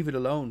could leave it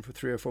alone for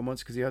 3 or 4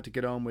 months because you had to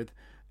get on with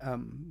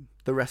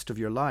the rest of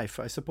your life.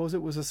 I suppose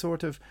it was a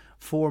sort of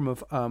form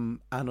of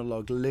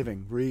analog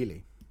living,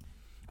 really.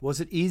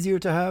 Was it easier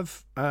to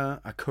have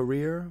a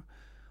career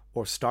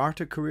or start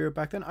a career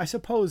back then? I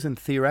suppose, and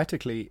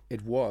theoretically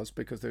it was,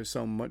 because there's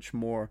so much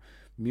more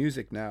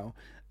music now.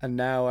 And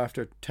now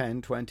after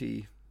 10,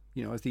 20,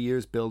 as the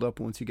years build up,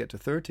 once you get to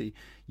 30,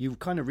 you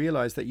kind of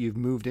realize that you've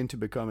moved into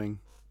becoming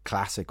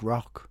classic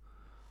rock.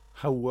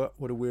 What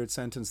a weird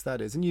sentence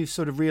that is. And you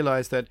sort of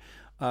realize that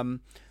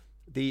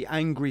the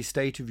angry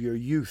state of your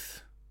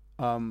youth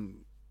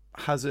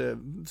has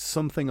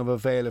something of a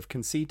veil of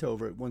conceit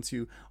over it once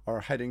you are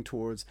heading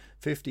towards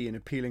 50 and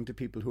appealing to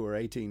people who are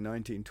 18,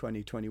 19,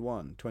 20,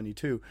 21,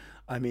 22.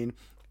 I mean,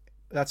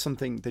 that's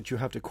something that you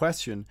have to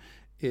question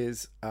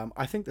is,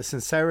 I think, the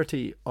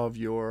sincerity of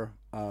your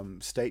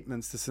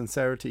statements, the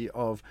sincerity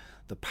of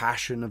the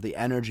passion, of the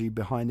energy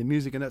behind the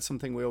music. And that's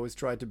something we always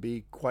try to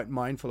be quite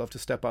mindful of, to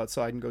step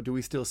outside and go, do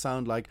we still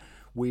sound like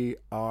we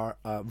are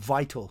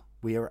vital?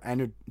 We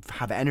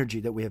have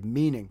energy, that we have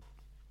meaning,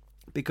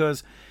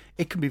 because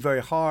it can be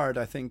very hard,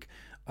 I think,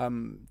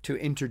 to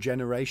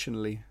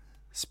intergenerationally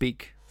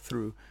speak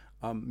through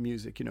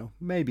music.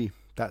 Maybe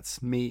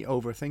that's me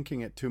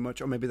overthinking it too much,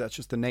 or maybe that's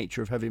just the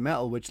nature of heavy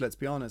metal, which, let's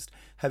be honest,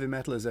 heavy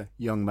metal is a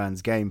young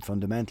man's game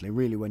fundamentally,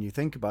 really, when you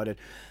think about it.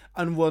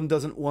 And one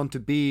doesn't want to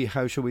be,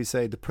 how shall we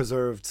say, the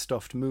preserved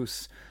stuffed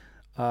moose,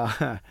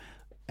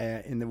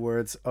 in the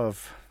words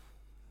of...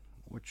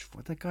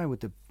 what the guy with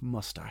the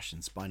mustache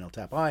and Spinal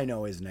Tap? I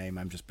know his name,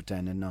 I'm just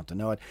pretending not to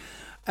know it.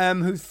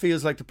 Who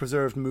feels like the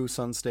preserved moose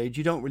on stage.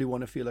 You don't really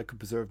want to feel like a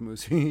preserved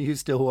moose. You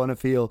still want to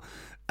feel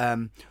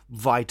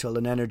vital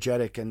and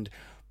energetic, and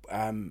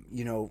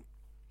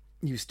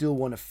you still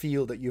want to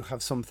feel that you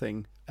have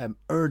something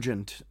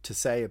urgent to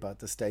say about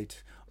the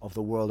state of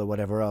the world or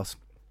whatever else,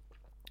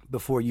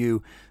 before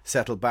you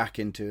settle back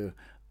into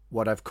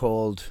what I've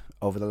called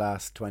over the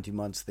last 20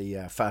 months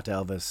the Fat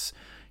Elvis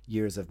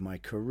years of my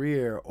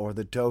career, or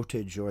the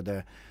dotage, or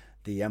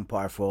the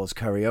Empire Falls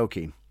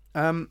karaoke.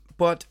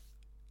 But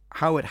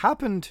how it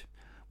happened,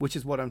 which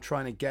is what I'm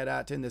trying to get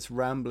at in this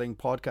rambling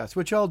podcast,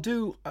 which I'll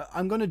do.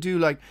 I'm going to do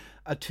like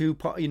a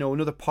 2-part,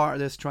 another part of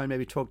this, try and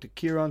maybe talk to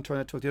Kieran, try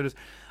to talk to the others.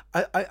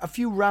 a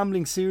few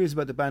rambling series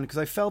about the band, because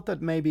I felt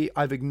that maybe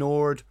I've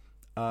ignored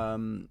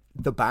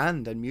the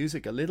band and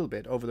music a little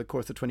bit over the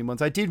course of 20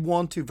 months. I did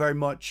want to very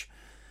much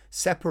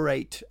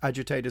separate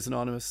Agitators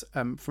Anonymous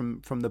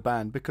from the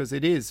band, because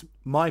it is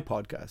my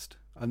podcast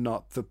and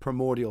not the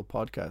Primordial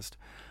podcast.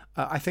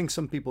 I think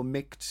some people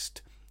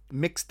mixed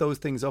those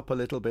things up a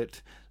little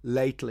bit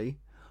lately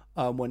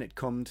when it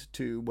came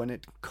to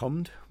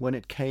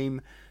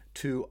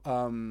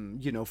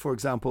for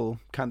example,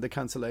 the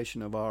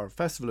cancellation of our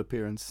festival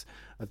appearance.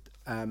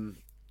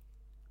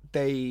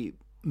 They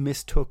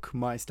mistook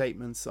my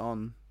statements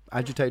on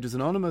Agitators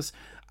Anonymous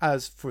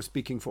as for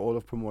speaking for all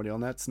of Primordial,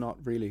 and that's not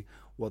really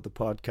what the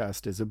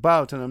podcast is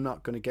about, and I'm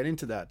not going to get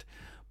into that.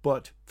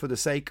 But for the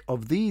sake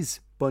of these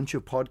bunch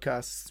of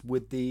podcasts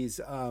with these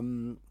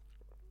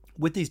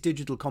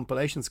digital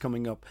compilations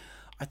coming up,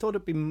 I thought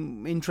it'd be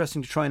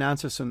interesting to try and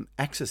answer some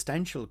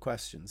existential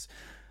questions.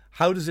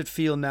 How does it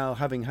feel now,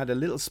 having had a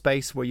little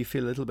space where you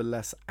feel a little bit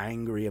less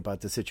angry about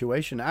the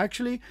situation?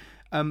 Actually,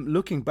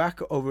 looking back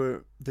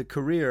over the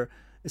career,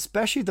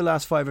 especially the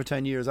last 5 or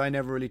 10 years, I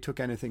never really took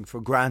anything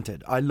for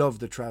granted. I loved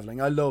the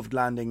traveling. I loved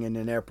landing in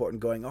an airport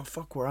and going, oh,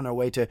 fuck, we're on our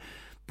way to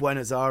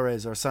Buenos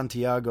Aires or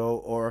Santiago,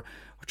 or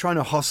trying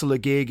to hustle a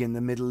gig in the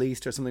Middle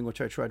East or something,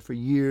 which I tried for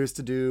years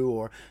to do,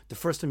 or the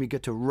first time you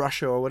get to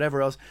Russia or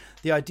whatever else.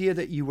 The idea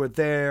that you were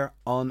there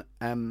on,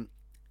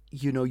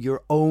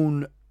 your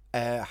own,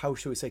 how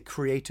shall we say,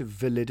 creative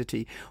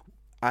validity.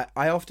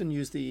 I often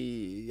use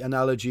the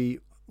analogy,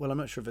 well, I'm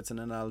not sure if it's an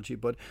analogy,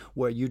 but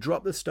where you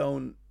drop the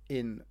stone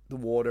in the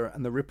water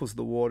and the ripples of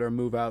the water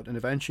move out, and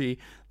eventually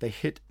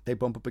they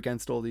bump up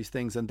against all these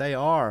things, and they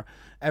are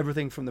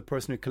everything from the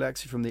person who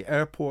collects you from the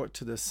airport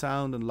to the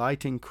sound and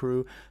lighting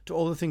crew to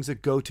all the things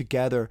that go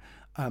together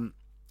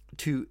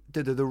to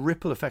the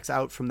ripple effects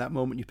out from that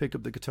moment you pick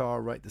up the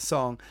guitar, write the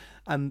song.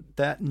 And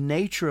that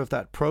nature of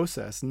that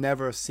process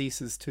never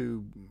ceases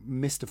to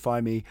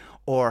mystify me,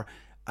 or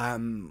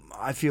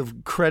I feel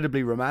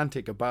incredibly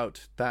romantic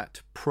about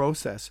that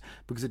process,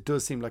 because it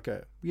does seem like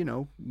a,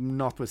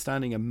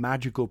 notwithstanding a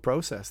magical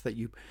process that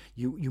you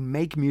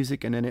make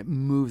music and then it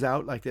moves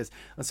out like this.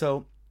 And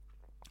so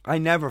I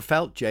never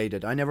felt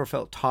jaded. I never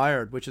felt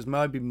tired, which is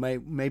maybe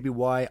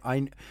why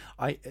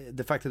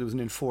the fact that there was an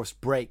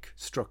enforced break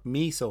struck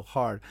me so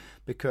hard,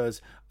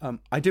 because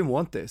I didn't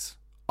want this.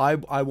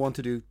 I want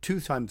to do 2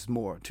 times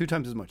more, 2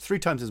 times as much, 3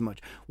 times as much.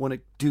 Want to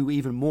do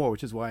even more,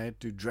 which is why I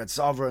do Dread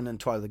Sovereign and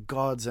Twilight of the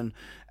Gods and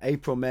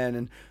April Men,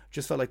 and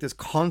just felt like this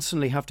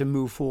constantly have to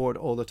move forward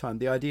all the time.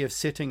 The idea of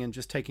sitting and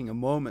just taking a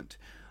moment,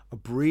 a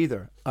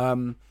breather.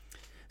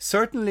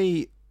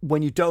 Certainly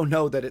when you don't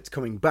know that it's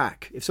coming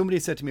back. If somebody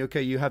said to me,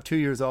 okay, you have 2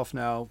 years off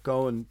now,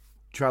 go and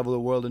travel the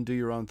world and do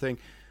your own thing,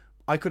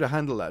 I could have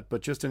handled that.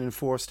 But just an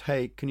enforced,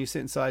 hey, can you sit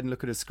inside and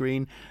look at a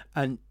screen?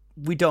 And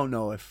we don't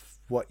know if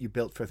what you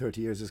built for 30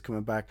 years is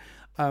coming back.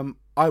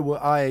 I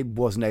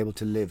wasn't able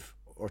to live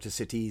or to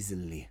sit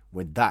easily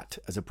with that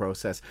as a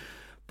process.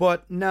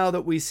 But now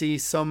that we see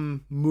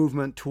some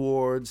movement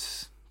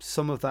towards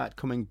some of that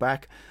coming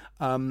back,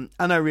 and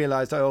I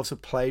realized I also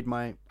played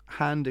my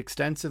hand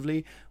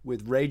extensively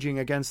with raging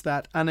against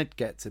that, and it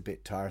gets a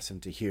bit tiresome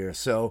to hear.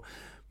 So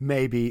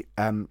maybe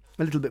a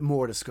little bit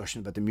more discussion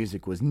about the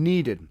music was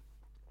needed.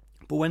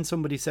 But when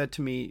somebody said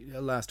to me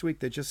last week,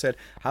 they just said,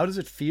 how does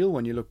it feel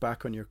when you look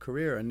back on your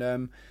career?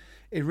 And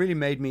it really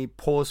made me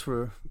pause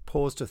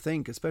to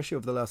think, especially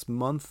over the last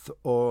month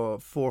or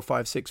 4,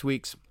 5, 6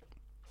 weeks.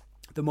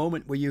 The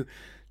moment where you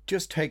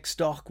just take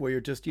stock, where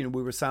you're just, we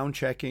were sound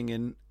checking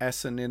in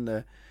Essen in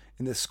the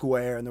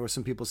square, and there were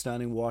some people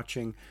standing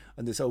watching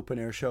on this open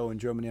air show in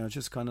Germany. I was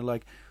just kind of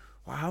like,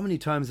 wow, how many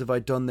times have I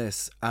done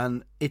this?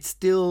 And it's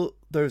still,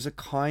 there's a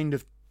kind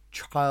of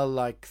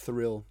childlike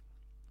thrill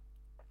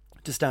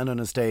to stand on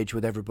a stage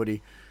with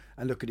everybody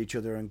and look at each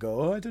other and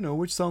go, oh, I don't know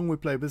which song we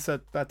play, but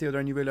that the other,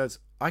 and you realize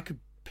I could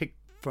pick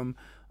from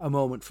a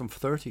moment from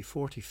 30,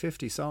 40,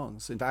 50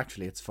 songs. And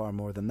actually it's far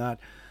more than that.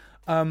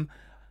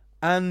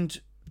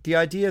 And the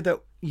idea that,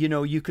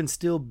 you can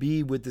still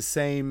be with the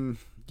same,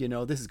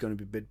 this is going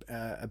to be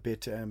a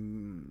bit,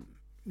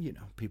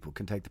 people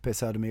can take the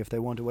piss out of me if they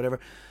want or whatever.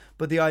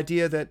 But the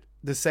idea that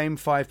the same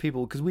 5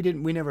 people, because we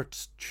never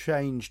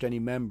changed any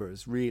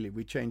members, really.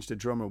 We changed a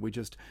drummer. We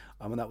just,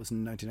 and that was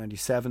in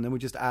 1997, then we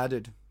just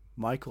added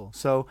Michael.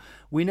 So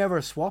we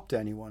never swapped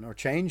anyone or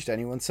changed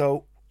anyone.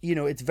 So,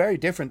 it's very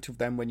different to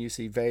them when you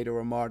see Vader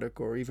or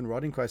Marduk or even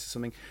Rotting Christ or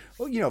something.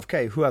 Well,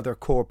 okay, who are their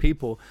core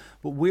people,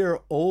 but we're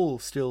all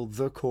still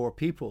the core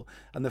people.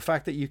 And the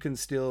fact that you can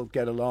still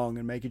get along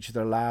and make each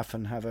other laugh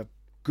and have a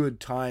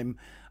good time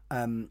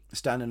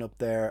standing up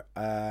there,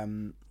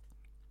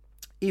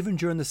 even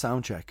during the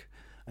sound check,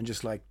 and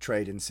just like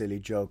trading silly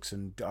jokes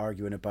and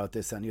arguing about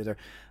this and the other.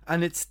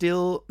 And it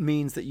still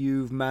means that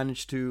you've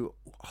managed to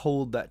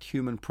hold that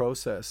human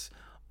process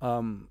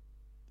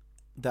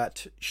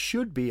that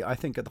should be, I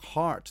think, at the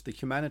heart, the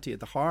humanity at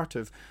the heart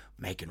of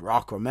making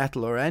rock or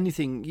metal or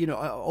anything,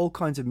 all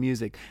kinds of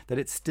music, that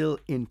it's still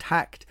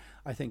intact,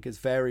 I think is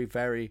very,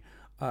 very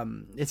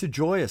it's a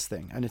joyous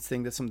thing, and it's a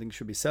thing that something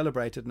should be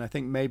celebrated. And I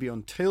think maybe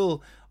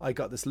until I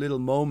got this little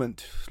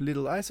moment,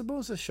 I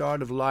suppose a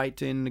shard of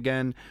light in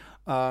again,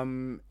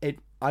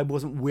 I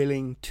wasn't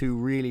willing to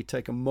really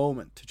take a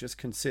moment to just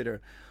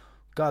consider,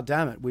 God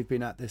damn it, we've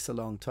been at this a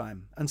long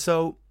time. And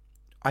so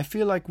I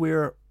feel like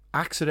we're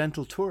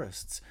accidental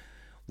tourists.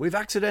 We've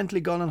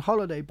accidentally gone on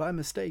holiday by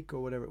mistake,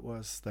 or whatever it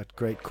was, that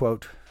great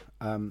quote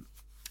from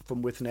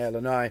Withnail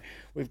and I.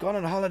 We've gone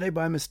on holiday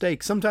by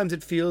mistake. Sometimes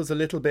it feels a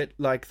little bit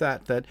like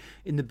that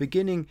in the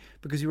beginning,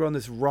 because you were on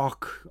this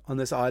rock on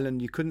this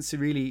island, you couldn't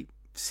really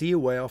see a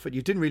way off it.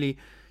 You didn't really,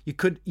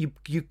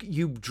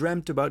 you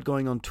dreamt about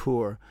going on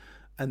tour,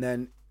 and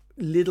then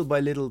little by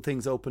little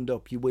things opened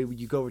up. You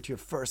go over to your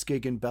first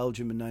gig in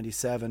Belgium in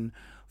 97,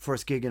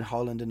 first gig in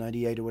Holland in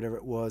 98 or whatever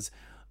it was.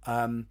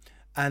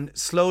 And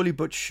slowly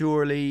but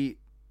surely,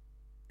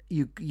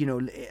 you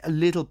know,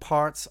 little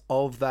parts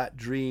of that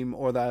dream,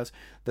 or that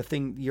the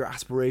thing, your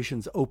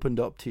aspirations opened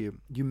up to you.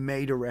 You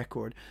made a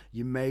record,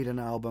 you made an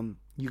album,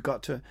 you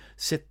got to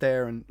sit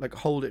there and like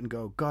hold it and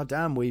go, God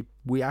damn,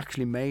 we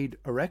actually made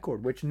a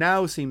record, which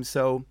now seems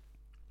so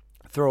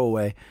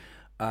throwaway.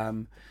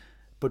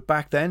 But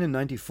back then in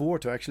 94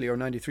 to actually, or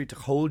 93, to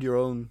hold your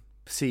own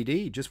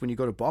CD, just when you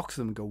go to box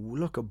them and go,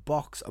 look, a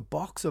box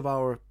of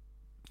our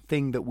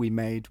thing that we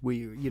made,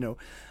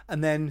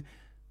 and then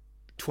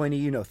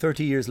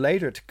 30 years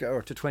later,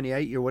 or to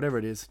 28 or whatever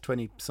it is,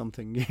 20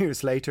 something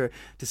years later,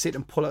 to sit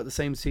and pull out the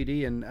same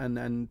CD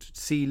and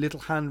see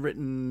little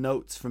handwritten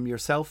notes from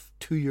yourself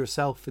to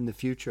yourself in the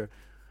future,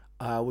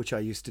 which I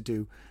used to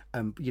do,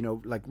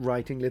 like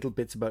writing little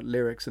bits about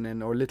lyrics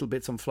or little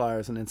bits on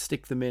flyers and then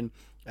stick them in.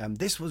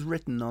 This was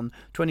written on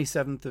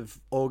 27th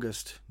of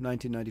August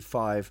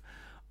 1995,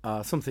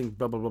 something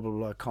blah blah blah blah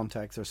blah,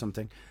 contacts or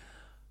something.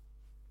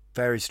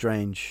 Very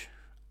strange,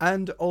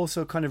 and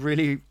also kind of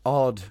really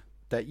odd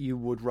that you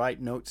would write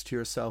notes to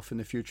yourself in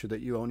the future that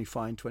you only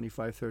find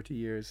 25, 30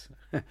 years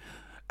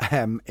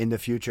in the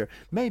future.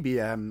 Maybe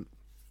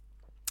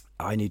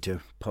I need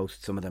to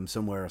post some of them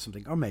somewhere or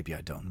something, or maybe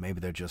I don't.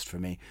 Maybe they're just for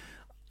me.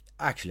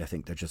 Actually, I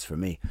think they're just for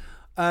me.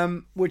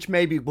 Which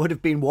maybe would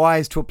have been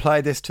wise to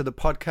apply this to the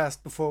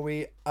podcast before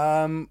we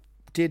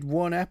did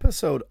one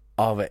episode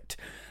of it.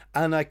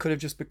 And I could have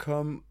just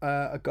become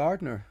a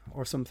gardener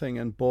or something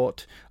and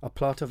bought a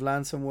plot of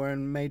land somewhere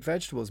and made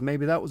vegetables.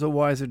 Maybe that was a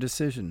wiser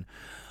decision.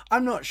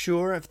 I'm not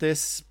sure if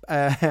this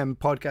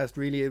podcast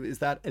really is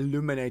that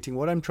illuminating.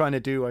 What I'm trying to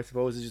do, I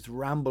suppose, is just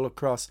ramble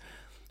across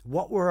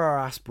what were our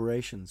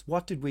aspirations?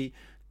 Could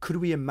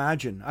we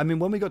imagine? I mean,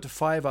 when we got to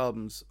 5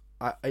 albums,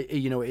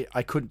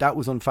 I couldn't. That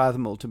was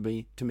unfathomable to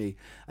me.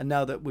 And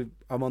now that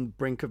I'm on the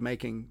brink of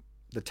making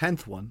the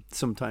 10th one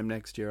sometime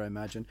next year, I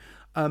imagine.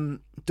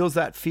 Does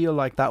that feel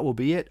like that will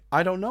be it?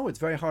 I don't know. It's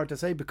very hard to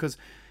say, because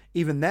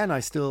even then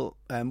I still,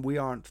 we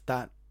aren't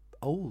that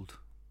old.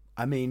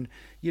 I mean,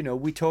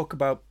 we talk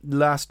about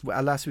last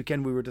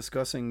weekend we were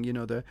discussing,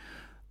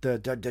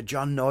 the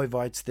John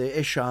Neuwirths, the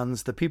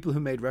Ishans, the people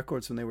who made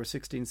records when they were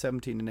 16,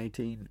 17 and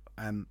 18.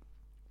 And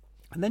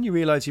then you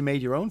realize you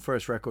made your own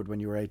first record when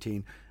you were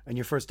 18 and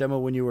your first demo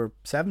when you were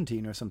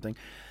 17 or something.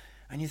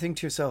 And you think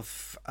to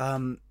yourself,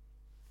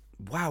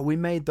 wow, we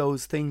made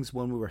those things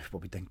when we were,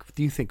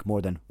 do you think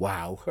more than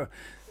wow?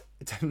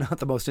 It's not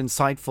the most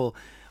insightful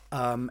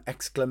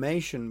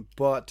exclamation,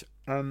 but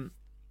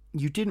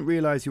you didn't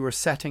realize you were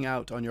setting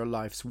out on your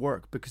life's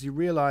work, because you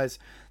realize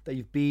that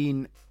you've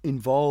been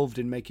involved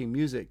in making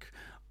music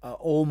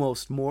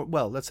almost more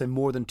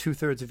than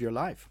 2/3 of your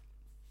life.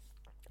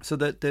 So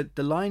that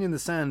the line in the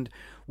sand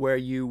where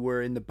you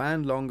were in the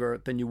band longer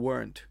than you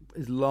weren't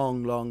is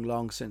long, long,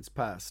 long since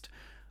past.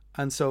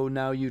 And so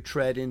now you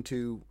tread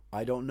into,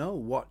 I don't know,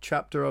 what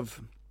chapter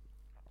of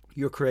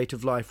your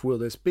creative life will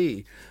this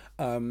be?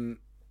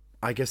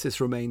 I guess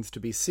this remains to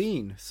be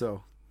seen.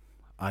 So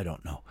I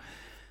don't know.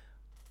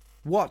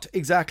 What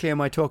exactly am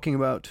I talking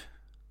about?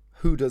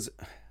 Who does?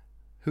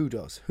 Who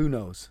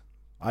knows?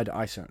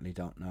 I certainly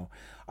don't know.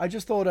 I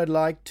just thought I'd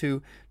like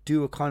to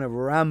do a kind of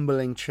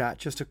rambling chat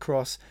just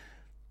across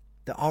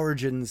the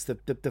origins,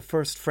 the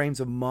first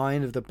frames of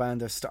mind of the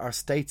band, our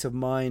states of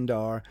mind,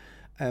 our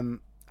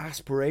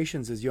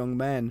aspirations as young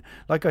men.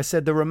 Like I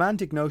said, the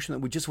romantic notion that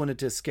we just wanted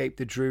to escape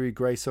the dreary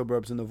grey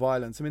suburbs and the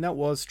violence. I mean, that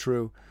was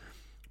true.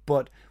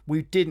 But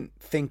we didn't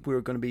think we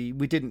were going to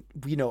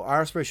be,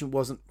 our aspiration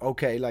wasn't,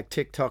 okay, like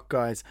TikTok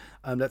guys,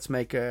 let's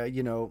make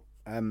an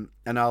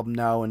album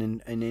now,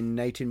 and in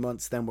 18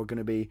 months then we're going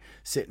to be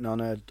sitting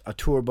on a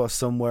tour bus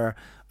somewhere,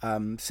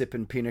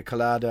 sipping pina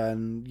colada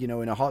and,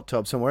 in a hot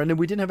tub somewhere. And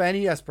we didn't have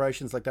any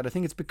aspirations like that. I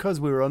think it's because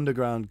we were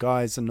underground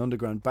guys and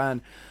underground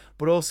band,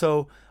 but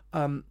also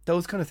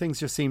those kind of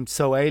things just seemed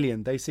so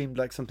alien. They seemed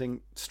like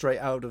something straight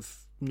out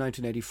of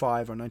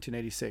 1985 or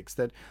 1986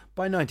 that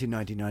by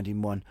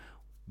 1991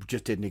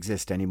 just didn't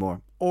exist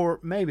anymore. Or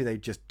maybe they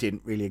just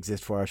didn't really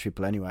exist for Irish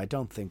people anyway. I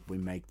don't think we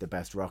make the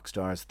best rock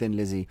stars, Thin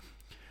Lizzy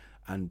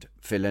and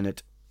Phil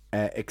Lynott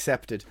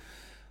accepted.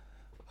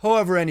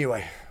 However,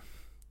 anyway,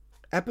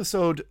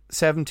 episode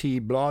 70,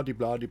 blah de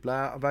blah de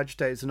blah, of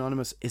Agitated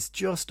Anonymous is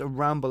just a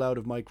ramble out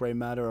of my grey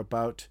matter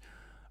about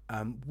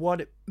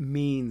what it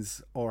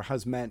means or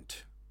has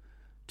meant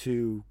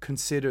to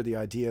consider the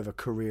idea of a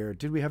career.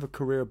 Did we have a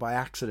career by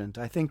accident?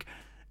 I think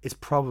it's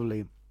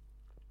probably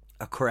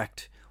a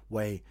correct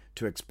way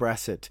to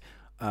express it.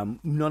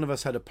 None of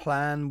us had a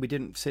plan. We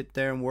didn't sit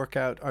there and work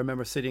out. I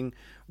remember sitting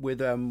with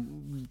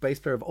bass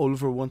player of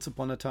Ulver once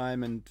upon a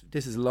time, and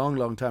this is a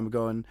long time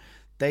ago, and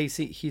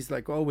he's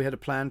like, oh, we had a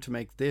plan to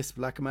make this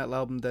black metal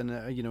album, then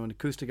an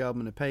acoustic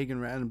album and a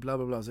pagan and blah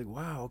blah blah. I was like,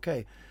 wow,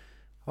 okay.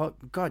 Oh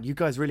God, you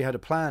guys really had a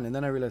plan. And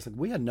then I realized, like,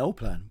 we had no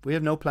plan. We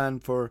have no plan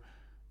for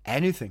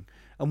anything,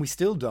 and we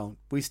still don't.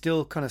 We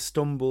still kind of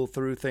stumble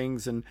through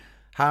things and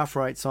half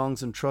write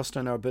songs and trust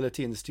in our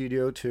ability in the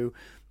studio to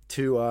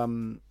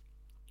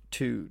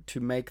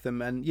make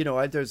them. And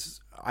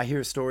I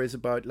hear stories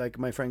about, like,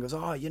 my friend goes,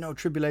 oh,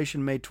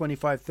 Tribulation made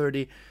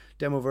 25-30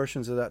 demo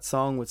versions of that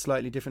song with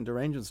slightly different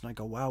arrangements, and I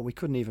go, wow, we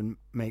couldn't even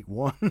make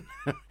one.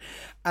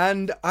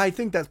 And I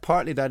think that's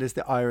partly that is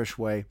the Irish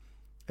way.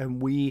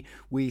 And we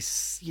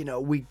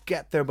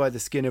get there by the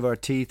skin of our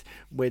teeth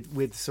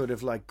with sort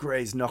of like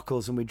grazed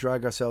knuckles, and we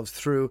drag ourselves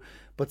through.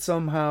 But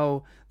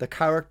somehow the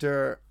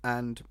character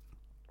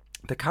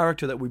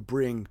that we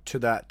bring to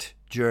that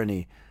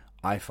journey,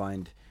 I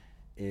find,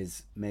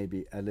 is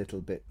maybe a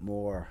little bit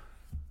more,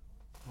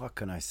 what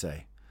can I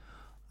say?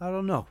 I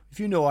don't know. If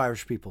you know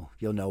Irish people,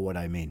 you'll know what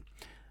I mean.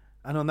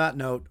 And on that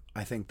note,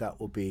 I think that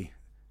will be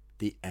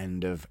the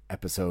end of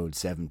episode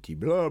 70.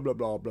 Blah, blah,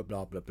 blah, blah,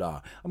 blah, blah,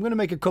 blah. I'm going to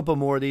make a couple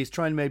more of these,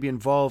 try and maybe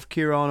involve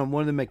Kieran and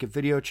one of them, make a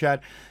video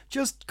chat,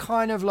 just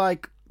kind of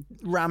like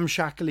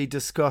ramshackly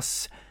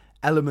discuss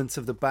elements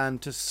of the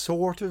band to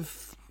sort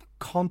of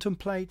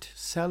contemplate,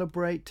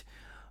 celebrate,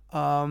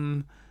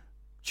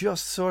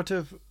 just sort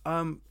of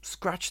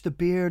scratch the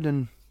beard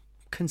and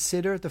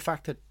consider the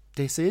fact that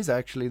this is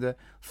actually the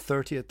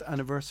 30th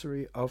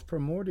anniversary of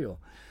Primordial.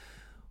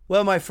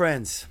 Well, my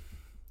friends,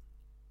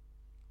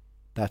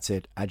 that's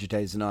it.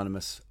 Agitators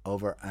Anonymous,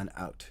 over and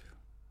out.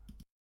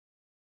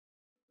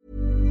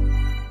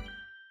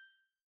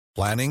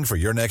 Planning for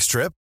your next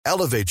trip?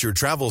 Elevate your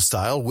travel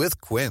style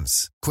with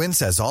Quince. Quince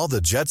has all the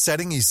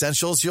jet-setting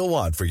essentials you'll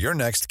want for your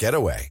next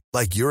getaway,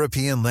 like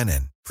European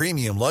linen,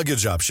 premium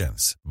luggage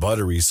options,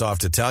 buttery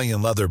soft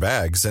Italian leather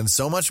bags, and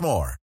so much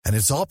more. And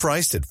it's all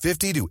priced at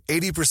 50 to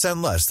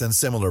 80% less than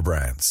similar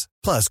brands.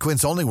 Plus,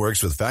 Quince only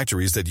works with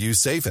factories that use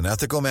safe and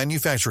ethical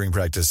manufacturing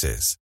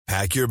practices.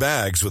 Pack your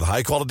bags with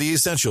high-quality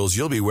essentials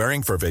you'll be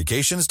wearing for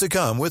vacations to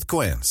come with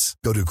Quince.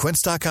 Go to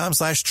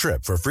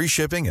quince.com/trip for free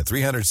shipping and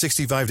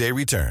 365-day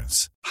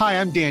returns.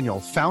 Hi, I'm Daniel,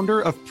 founder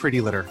of Pretty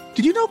Litter.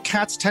 Did you know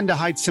cats tend to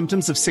hide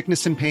symptoms of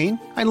sickness and pain?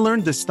 I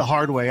learned this the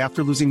hard way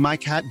after losing my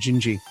cat,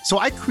 Gingy. So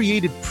I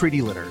created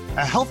Pretty Litter,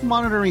 a health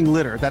monitoring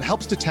litter that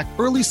helps detect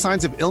early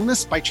signs of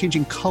illness by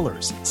changing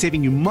colors,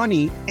 saving you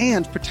money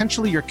and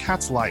potentially your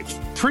cat's life.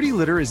 Pretty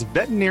Litter is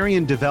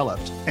veterinarian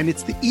developed, and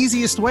it's the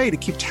easiest way to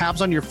keep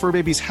tabs on your fur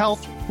baby's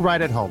health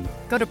right at home.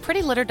 Go to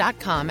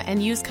prettylitter.com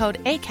and use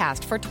code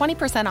ACAST for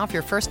 20% off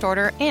your first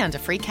order and a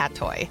free cat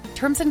toy.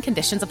 Terms and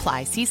conditions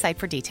apply. See site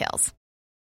for details.